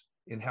showed us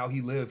in how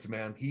he lived,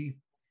 man. He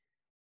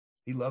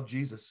loved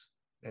Jesus,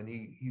 and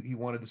he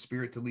wanted the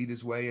Spirit to lead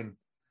his way. And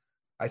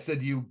I said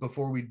to you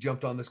before we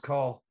jumped on this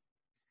call,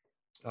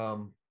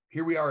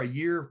 here we are a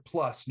year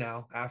plus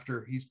now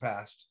after he's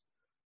passed.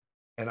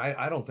 And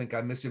I don't think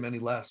I miss him any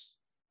less.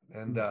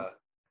 And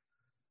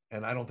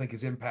I don't think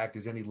his impact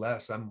is any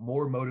less. I'm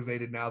more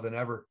motivated now than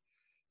ever.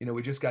 You know,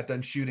 we just got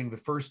done shooting the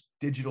first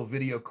digital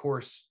video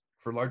course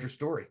for Larger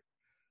Story.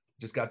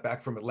 Just got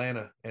back from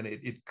Atlanta, and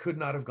it could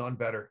not have gone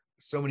better.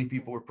 So many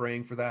people were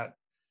praying for that.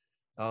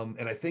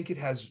 And I think it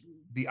has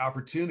the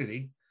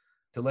opportunity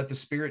to let the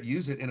Spirit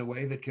use it in a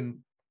way that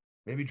can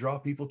maybe draw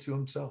people to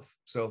himself.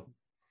 So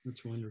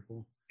that's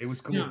wonderful. It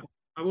was cool. Yeah,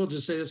 I will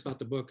just say this about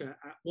the book.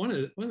 One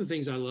of the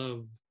things I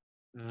love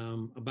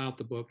about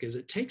the book is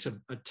it takes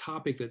a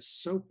topic that's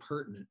so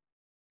pertinent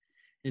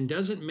and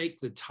doesn't make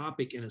the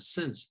topic, in a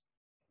sense,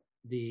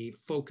 the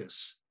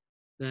focus.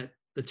 That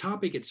the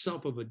topic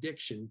itself of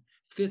addiction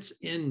fits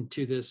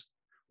into this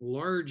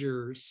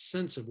larger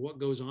sense of what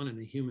goes on in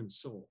the human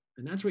soul.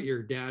 And that's what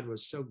your dad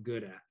was so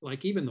good at.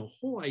 Like even the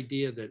whole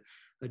idea that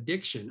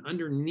addiction,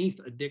 underneath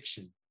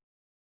addiction,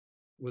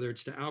 whether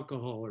it's to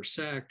alcohol or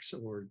sex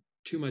or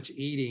too much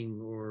eating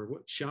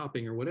or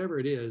shopping or whatever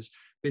it is,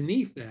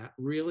 beneath that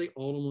really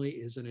ultimately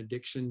is an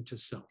addiction to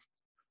self.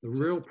 The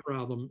real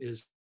problem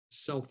is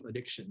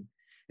self-addiction.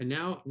 And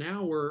now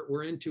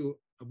we're into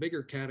a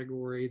bigger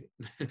category.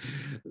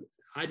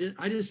 I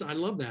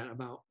love that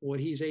about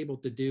what he's able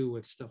to do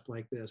with stuff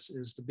like this,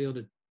 is to be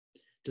able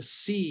to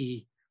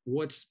see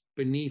what's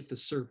beneath the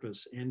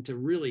surface and to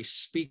really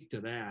speak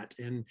to that.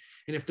 And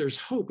if there's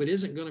hope, it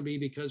isn't going to be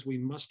because we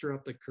muster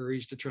up the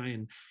courage to try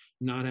and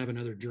not have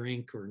another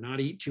drink or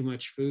not eat too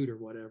much food or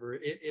whatever.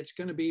 It's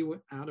going to be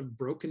out of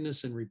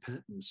brokenness and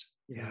repentance.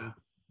 You know?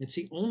 It's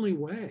the only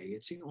way.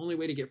 It's the only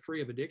way to get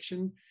free of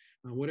addiction.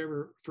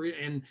 Whatever free,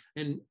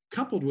 and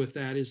coupled with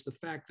that is the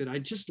fact that I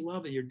just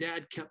love that your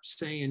dad kept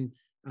saying,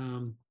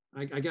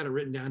 I got it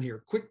written down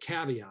here, quick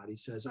caveat. He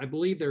says, I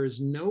believe there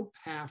is no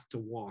path to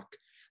walk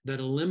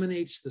that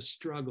eliminates the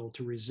struggle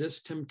to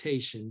resist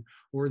temptation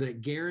or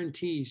that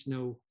guarantees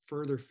no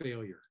further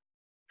failure.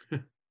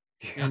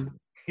 And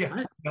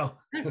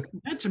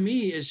that to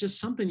me is just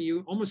something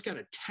you almost got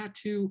a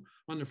tattoo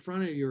on the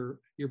front of your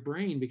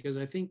brain, because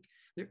I think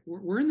that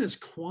we're in this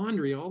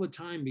quandary all the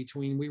time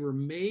between we were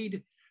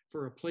made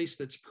for a place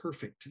that's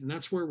perfect, and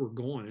that's where we're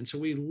going. And so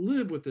we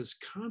live with this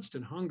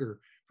constant hunger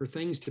for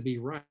things to be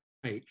right.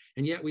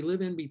 And yet we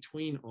live in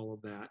between all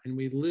of that, and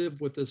we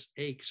live with this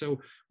ache. So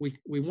we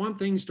want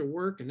things to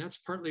work, and that's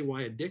partly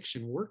why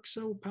addiction works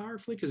so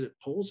powerfully, because it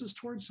pulls us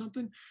towards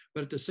something.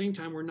 But at the same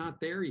time, we're not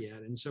there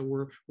yet. And so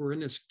we're in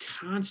this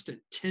constant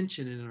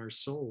tension in our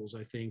souls,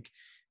 I think.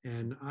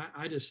 And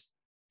I just,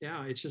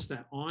 it's just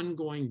that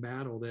ongoing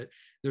battle that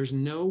there's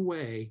no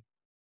way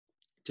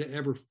to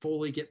ever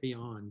fully get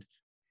beyond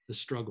the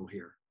struggle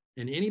here.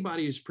 And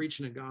anybody who's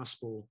preaching a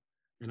gospel,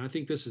 and I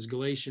think this is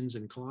Galatians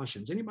and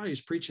Colossians, anybody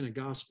who's preaching a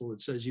gospel that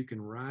says you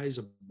can rise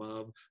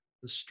above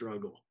the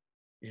struggle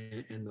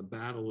and the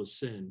battle of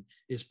sin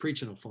is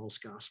preaching a false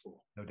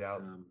gospel. No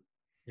doubt.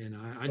 And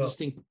I just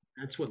think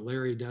that's what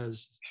Larry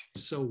does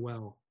so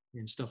well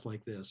in stuff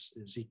like this,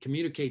 is he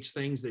communicates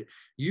things that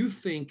you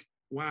think,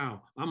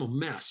 wow, I'm a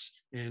mess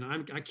and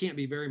I can't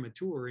be very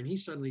mature. And he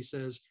suddenly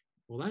says,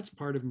 well, that's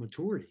part of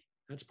maturity.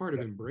 That's part of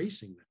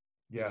embracing that.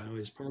 Yeah.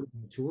 Is part of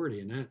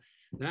maturity. And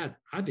that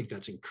I think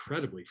that's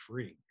incredibly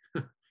freeing.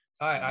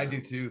 I do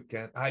too,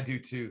 Kent. I do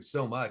too,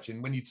 so much.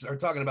 And when you are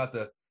talking about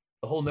the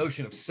whole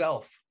notion of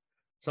self,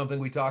 something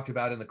we talked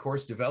about in the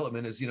course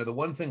development is, the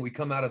one thing we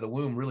come out of the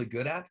womb really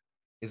good at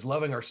is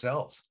loving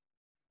ourselves,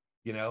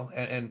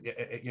 and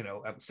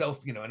self,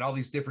 and all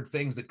these different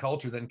things that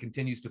culture then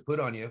continues to put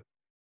on you.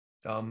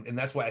 And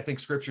that's why I think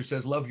scripture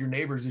says, love your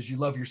neighbors as you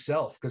love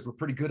yourself, because we're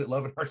pretty good at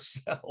loving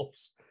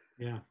ourselves.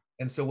 Yeah.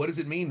 And so what does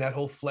it mean? That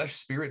whole flesh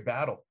spirit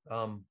battle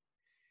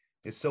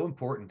is so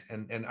important.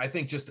 And I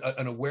think just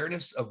an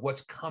awareness of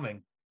what's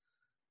coming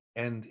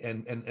and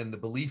the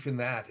belief in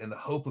that and the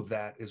hope of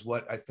that is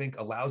what I think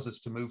allows us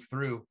to move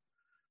through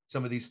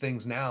some of these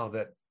things now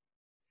that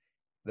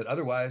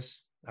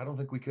otherwise I don't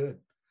think we could.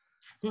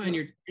 Well,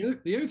 and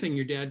the other thing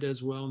your dad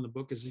does well in the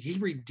book is he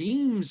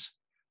redeems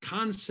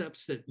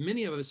concepts that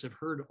many of us have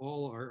heard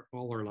all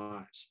our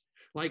lives.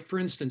 Like, for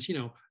instance,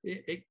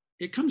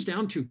 it comes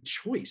down to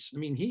choice. I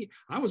mean,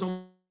 I was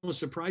almost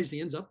surprised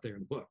he ends up there in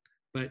the book,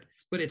 but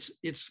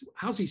it's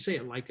how's he say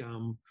it? Like,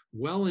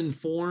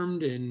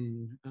 well-informed,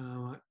 and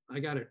I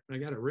got it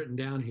written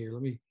down here.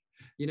 Let me,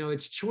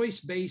 it's choice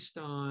based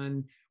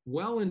on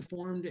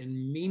well-informed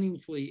and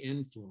meaningfully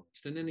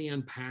influenced. And then he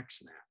unpacks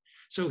that.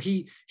 So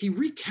he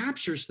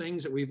recaptures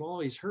things that we've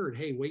always heard.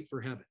 Hey, wait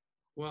for heaven.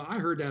 Well, I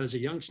heard that as a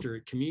youngster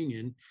at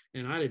communion,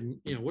 and I didn't,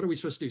 what are we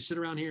supposed to do? Sit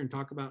around here and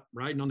talk about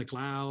riding on the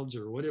clouds,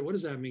 or what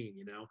does that mean?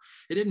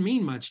 It didn't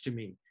mean much to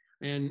me.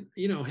 And,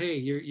 hey,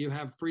 you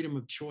have freedom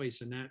of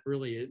choice, and that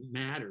really, it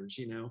matters,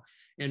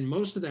 and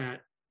most of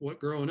that what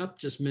growing up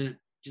just meant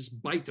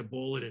just bite the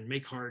bullet and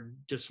make hard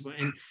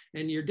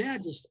and your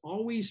dad just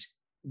always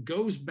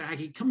goes back,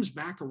 he comes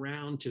back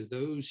around to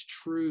those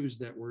truths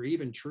that were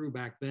even true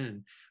back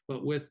then,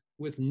 but with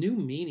new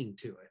meaning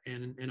to it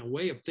and a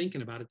way of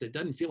thinking about it that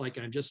doesn't feel like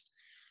I'm just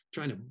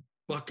trying to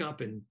buck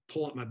up and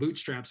pull up my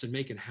bootstraps and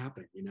make it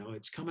happen.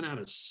 It's coming out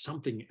of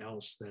something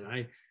else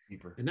that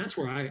and that's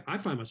where I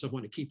find myself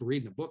wanting to keep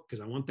reading the book,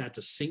 because I want that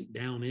to sink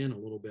down in a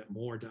little bit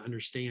more to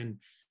understand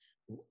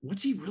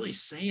what's he really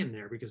saying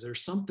there, because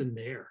there's something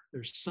there.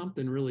 There's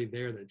something really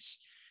there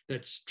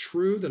that's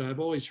true that I've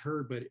always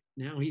heard, but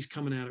now he's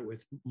coming at it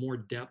with more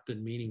depth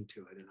and meaning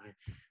to it.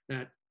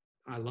 And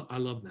I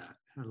love that.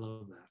 I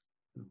love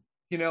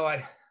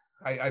that.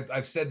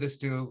 I've said this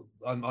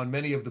on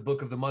many of the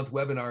Book of the Month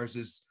webinars,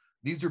 is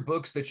these are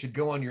books that should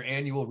go on your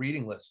annual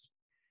reading list,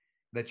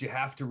 that you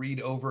have to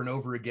read over and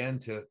over again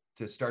to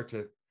start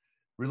to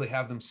really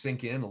have them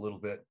sink in a little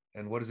bit.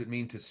 And what does it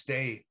mean to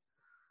stay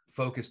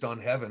focused on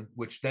heaven,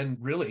 which then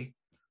really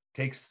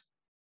takes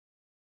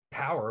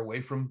power away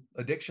from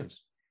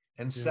addictions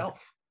and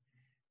self.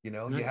 You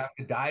have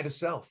to die to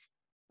self.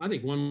 I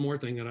think one more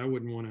thing that I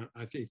wouldn't want to,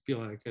 I feel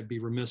like I'd be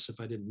remiss if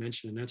I didn't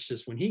mention, and that's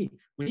just when he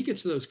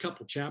gets to those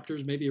couple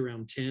chapters, maybe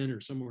around 10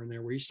 or somewhere in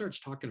there, where he starts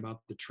talking about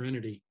the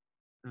Trinity,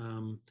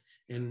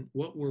 and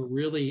what we're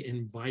really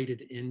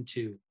invited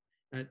into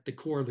at the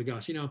core of the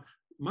gospel.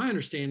 My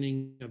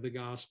understanding of the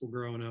gospel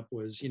growing up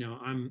was,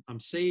 I'm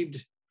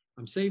saved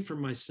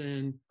from my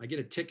sin. I get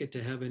a ticket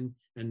to heaven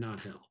and not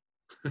hell.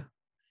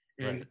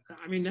 And right.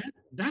 I mean,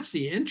 that's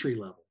the entry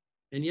level.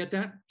 And yet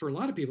that, for a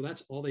lot of people,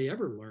 that's all they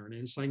ever learn.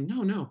 And it's like,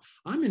 no,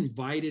 I'm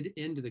invited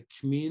into the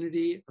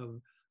community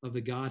of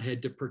the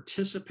Godhead to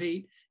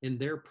participate in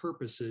their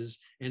purposes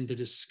and to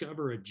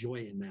discover a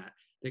joy in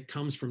that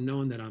comes from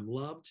knowing that I'm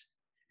loved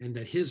and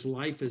that his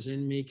life is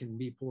in me, can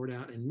be poured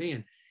out. And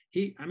man,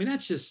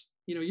 that's just,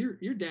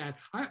 your dad,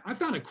 I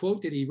found a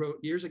quote that he wrote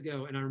years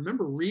ago, and I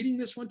remember reading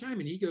this one time,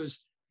 and he goes,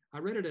 I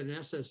read it at an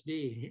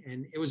SSD,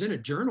 and it was in a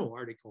journal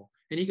article,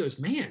 and he goes,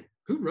 man,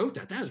 who wrote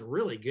that? That was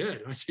really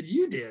good. And I said,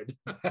 you did.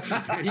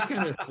 And he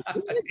kind of,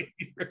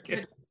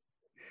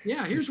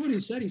 yeah, here's what he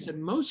said. He said,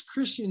 most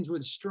Christians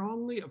would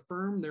strongly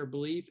affirm their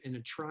belief in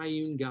a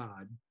triune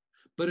God,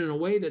 but in a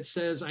way that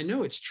says, I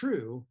know it's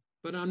true,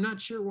 but I'm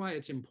not sure why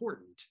it's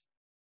important.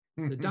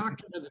 The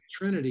doctrine of the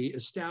Trinity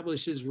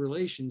establishes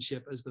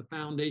relationship as the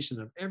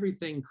foundation of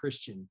everything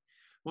Christian.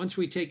 Once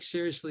we take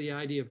seriously the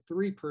idea of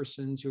three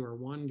persons who are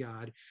one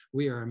God,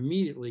 we are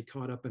immediately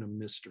caught up in a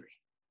mystery.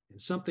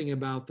 And something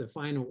about the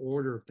final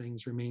order of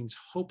things remains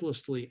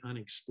hopelessly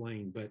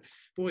unexplained. But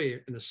boy,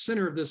 in the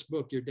center of this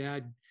book, your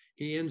dad,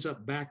 he ends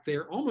up back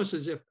there almost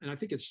as if, and I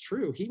think it's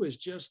true, he was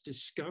just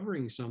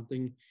discovering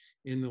something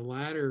in the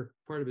latter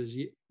part of his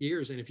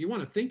years. And if you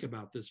want to think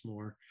about this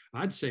more,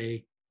 I'd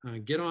say,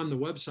 get on the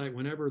website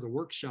whenever the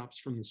workshops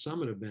from the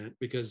summit event,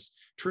 because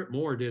Trip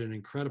Moore did an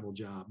incredible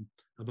job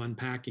of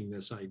unpacking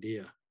this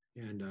idea.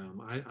 And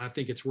I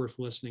think it's worth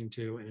listening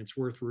to, and it's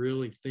worth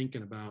really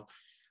thinking about,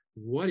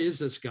 what is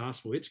this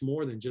gospel? It's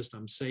more than just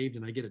I'm saved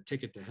and I get a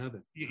ticket to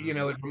heaven.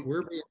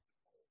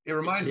 It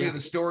reminds me of the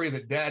story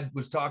that Dad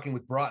was talking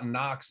with Broughton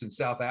Knox in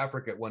South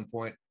Africa at one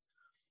point,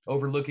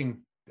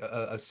 overlooking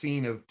a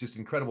scene of just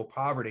incredible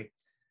poverty.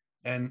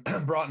 And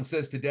Broughton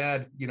says to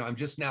Dad, I'm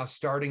just now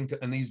starting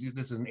to, and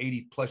this is an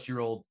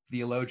 80-plus-year-old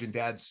theologian.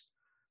 Dad's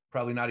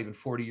probably not even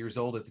 40 years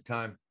old at the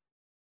time.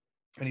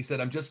 And he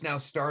said, I'm just now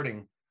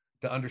starting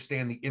to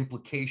understand the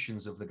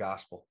implications of the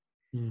gospel.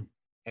 And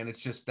that's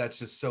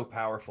just so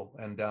powerful.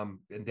 And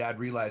Dad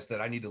realized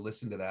that I need to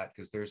listen to that,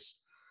 because there's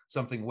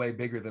something way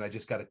bigger than I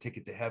just got a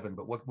ticket to heaven,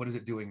 but what is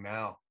it doing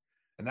now?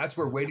 And that's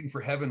where waiting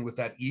for heaven with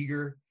that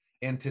eager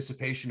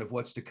anticipation of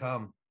what's to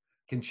come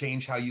can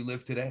change how you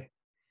live today.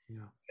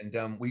 Yeah.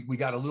 And we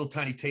got a little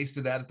tiny taste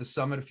of that at the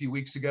summit a few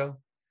weeks ago.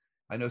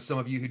 I know some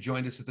of you who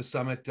joined us at the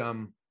summit,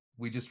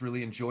 we just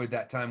really enjoyed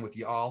that time with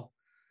y'all.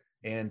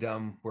 And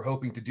we're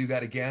hoping to do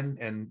that again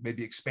and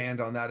maybe expand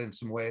on that in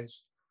some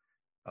ways.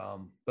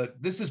 But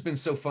this has been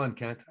so fun,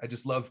 Kent. I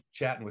just love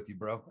chatting with you,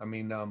 bro. I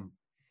mean,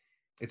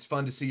 it's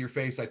fun to see your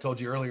face. I told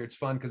you earlier, it's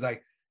fun because I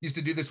used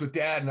to do this with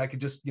Dad, and I could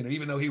just,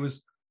 even though he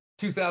was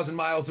 2,000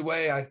 miles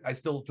away, I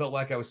still felt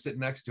like I was sitting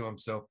next to him.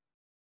 So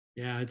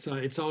yeah,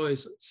 it's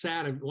always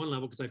sad at one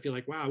level, because I feel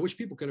like, wow, I wish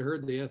people could have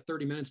heard the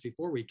 30 minutes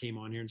before we came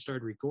on here and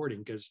started recording,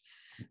 because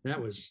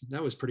that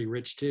was pretty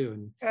rich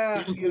too.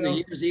 And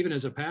even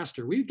as a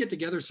pastor, we'd get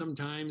together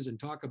sometimes and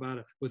talk about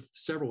it with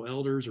several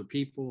elders or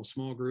people, a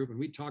small group, and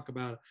we'd talk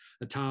about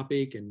a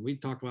topic, and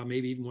we'd talk about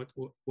maybe even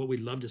what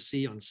we'd love to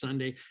see on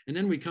Sunday. And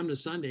then we'd come to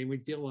Sunday and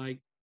we'd feel like,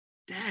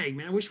 dang,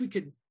 man, I wish we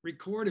could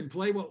record and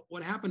play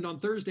what happened on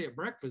Thursday at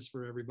breakfast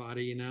for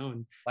everybody,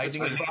 and that's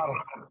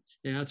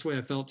the way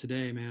I felt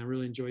today, man. I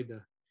really enjoyed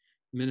the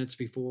minutes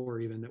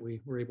before even that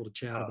we were able to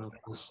chat about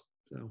this.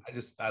 So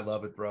I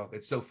love it, bro.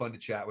 It's so fun to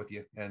chat with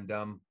you. And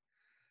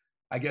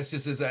I guess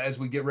just as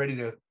we get ready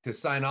to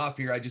sign off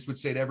here, I just would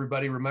say to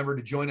everybody, remember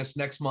to join us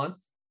next month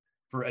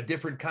for a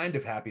different kind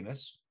of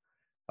happiness.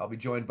 I'll be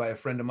joined by a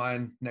friend of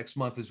mine next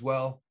month as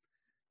well.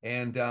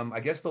 And I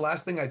guess the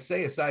last thing I'd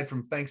say, aside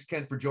from thanks,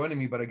 Kent, for joining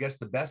me, but I guess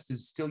the best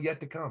is still yet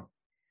to come.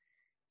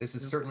 This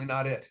is certainly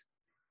not it.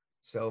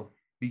 So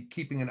be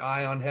keeping an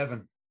eye on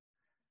heaven,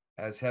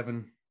 as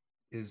heaven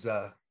is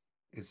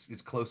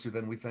closer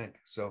than we think.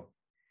 So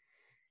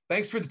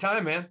thanks for the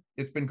time, man.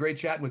 It's been great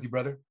chatting with you,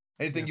 brother.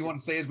 Anything you want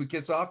to say as we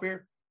kiss off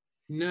here?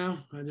 No,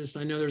 I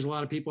know there's a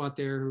lot of people out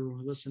there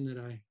who listen that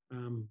I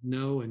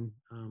know, and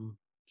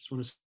just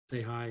want to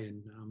say hi,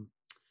 and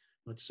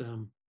let's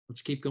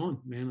keep going,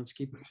 man. Let's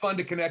keep. It's fun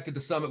to connect at the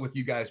summit with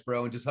you guys,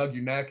 bro, and just hug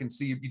your neck and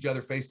see each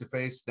other face to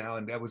face now.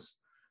 And that was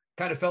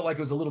kind of felt like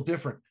it was a little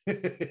different.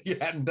 You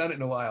hadn't done it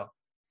in a while.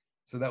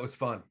 So that was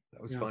fun.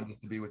 That was fun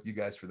just to be with you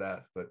guys for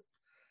that. But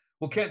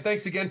well, Kent,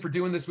 thanks again for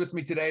doing this with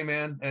me today,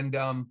 man. And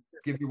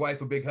give your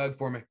wife a big hug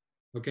for me.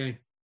 Okay.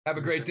 Have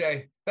a great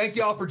day. Thank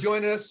you all for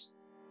joining us.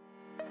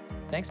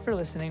 Thanks for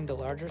listening to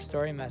Larger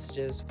Story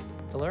Messages.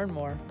 To learn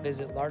more,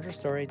 visit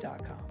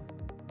largerstory.com.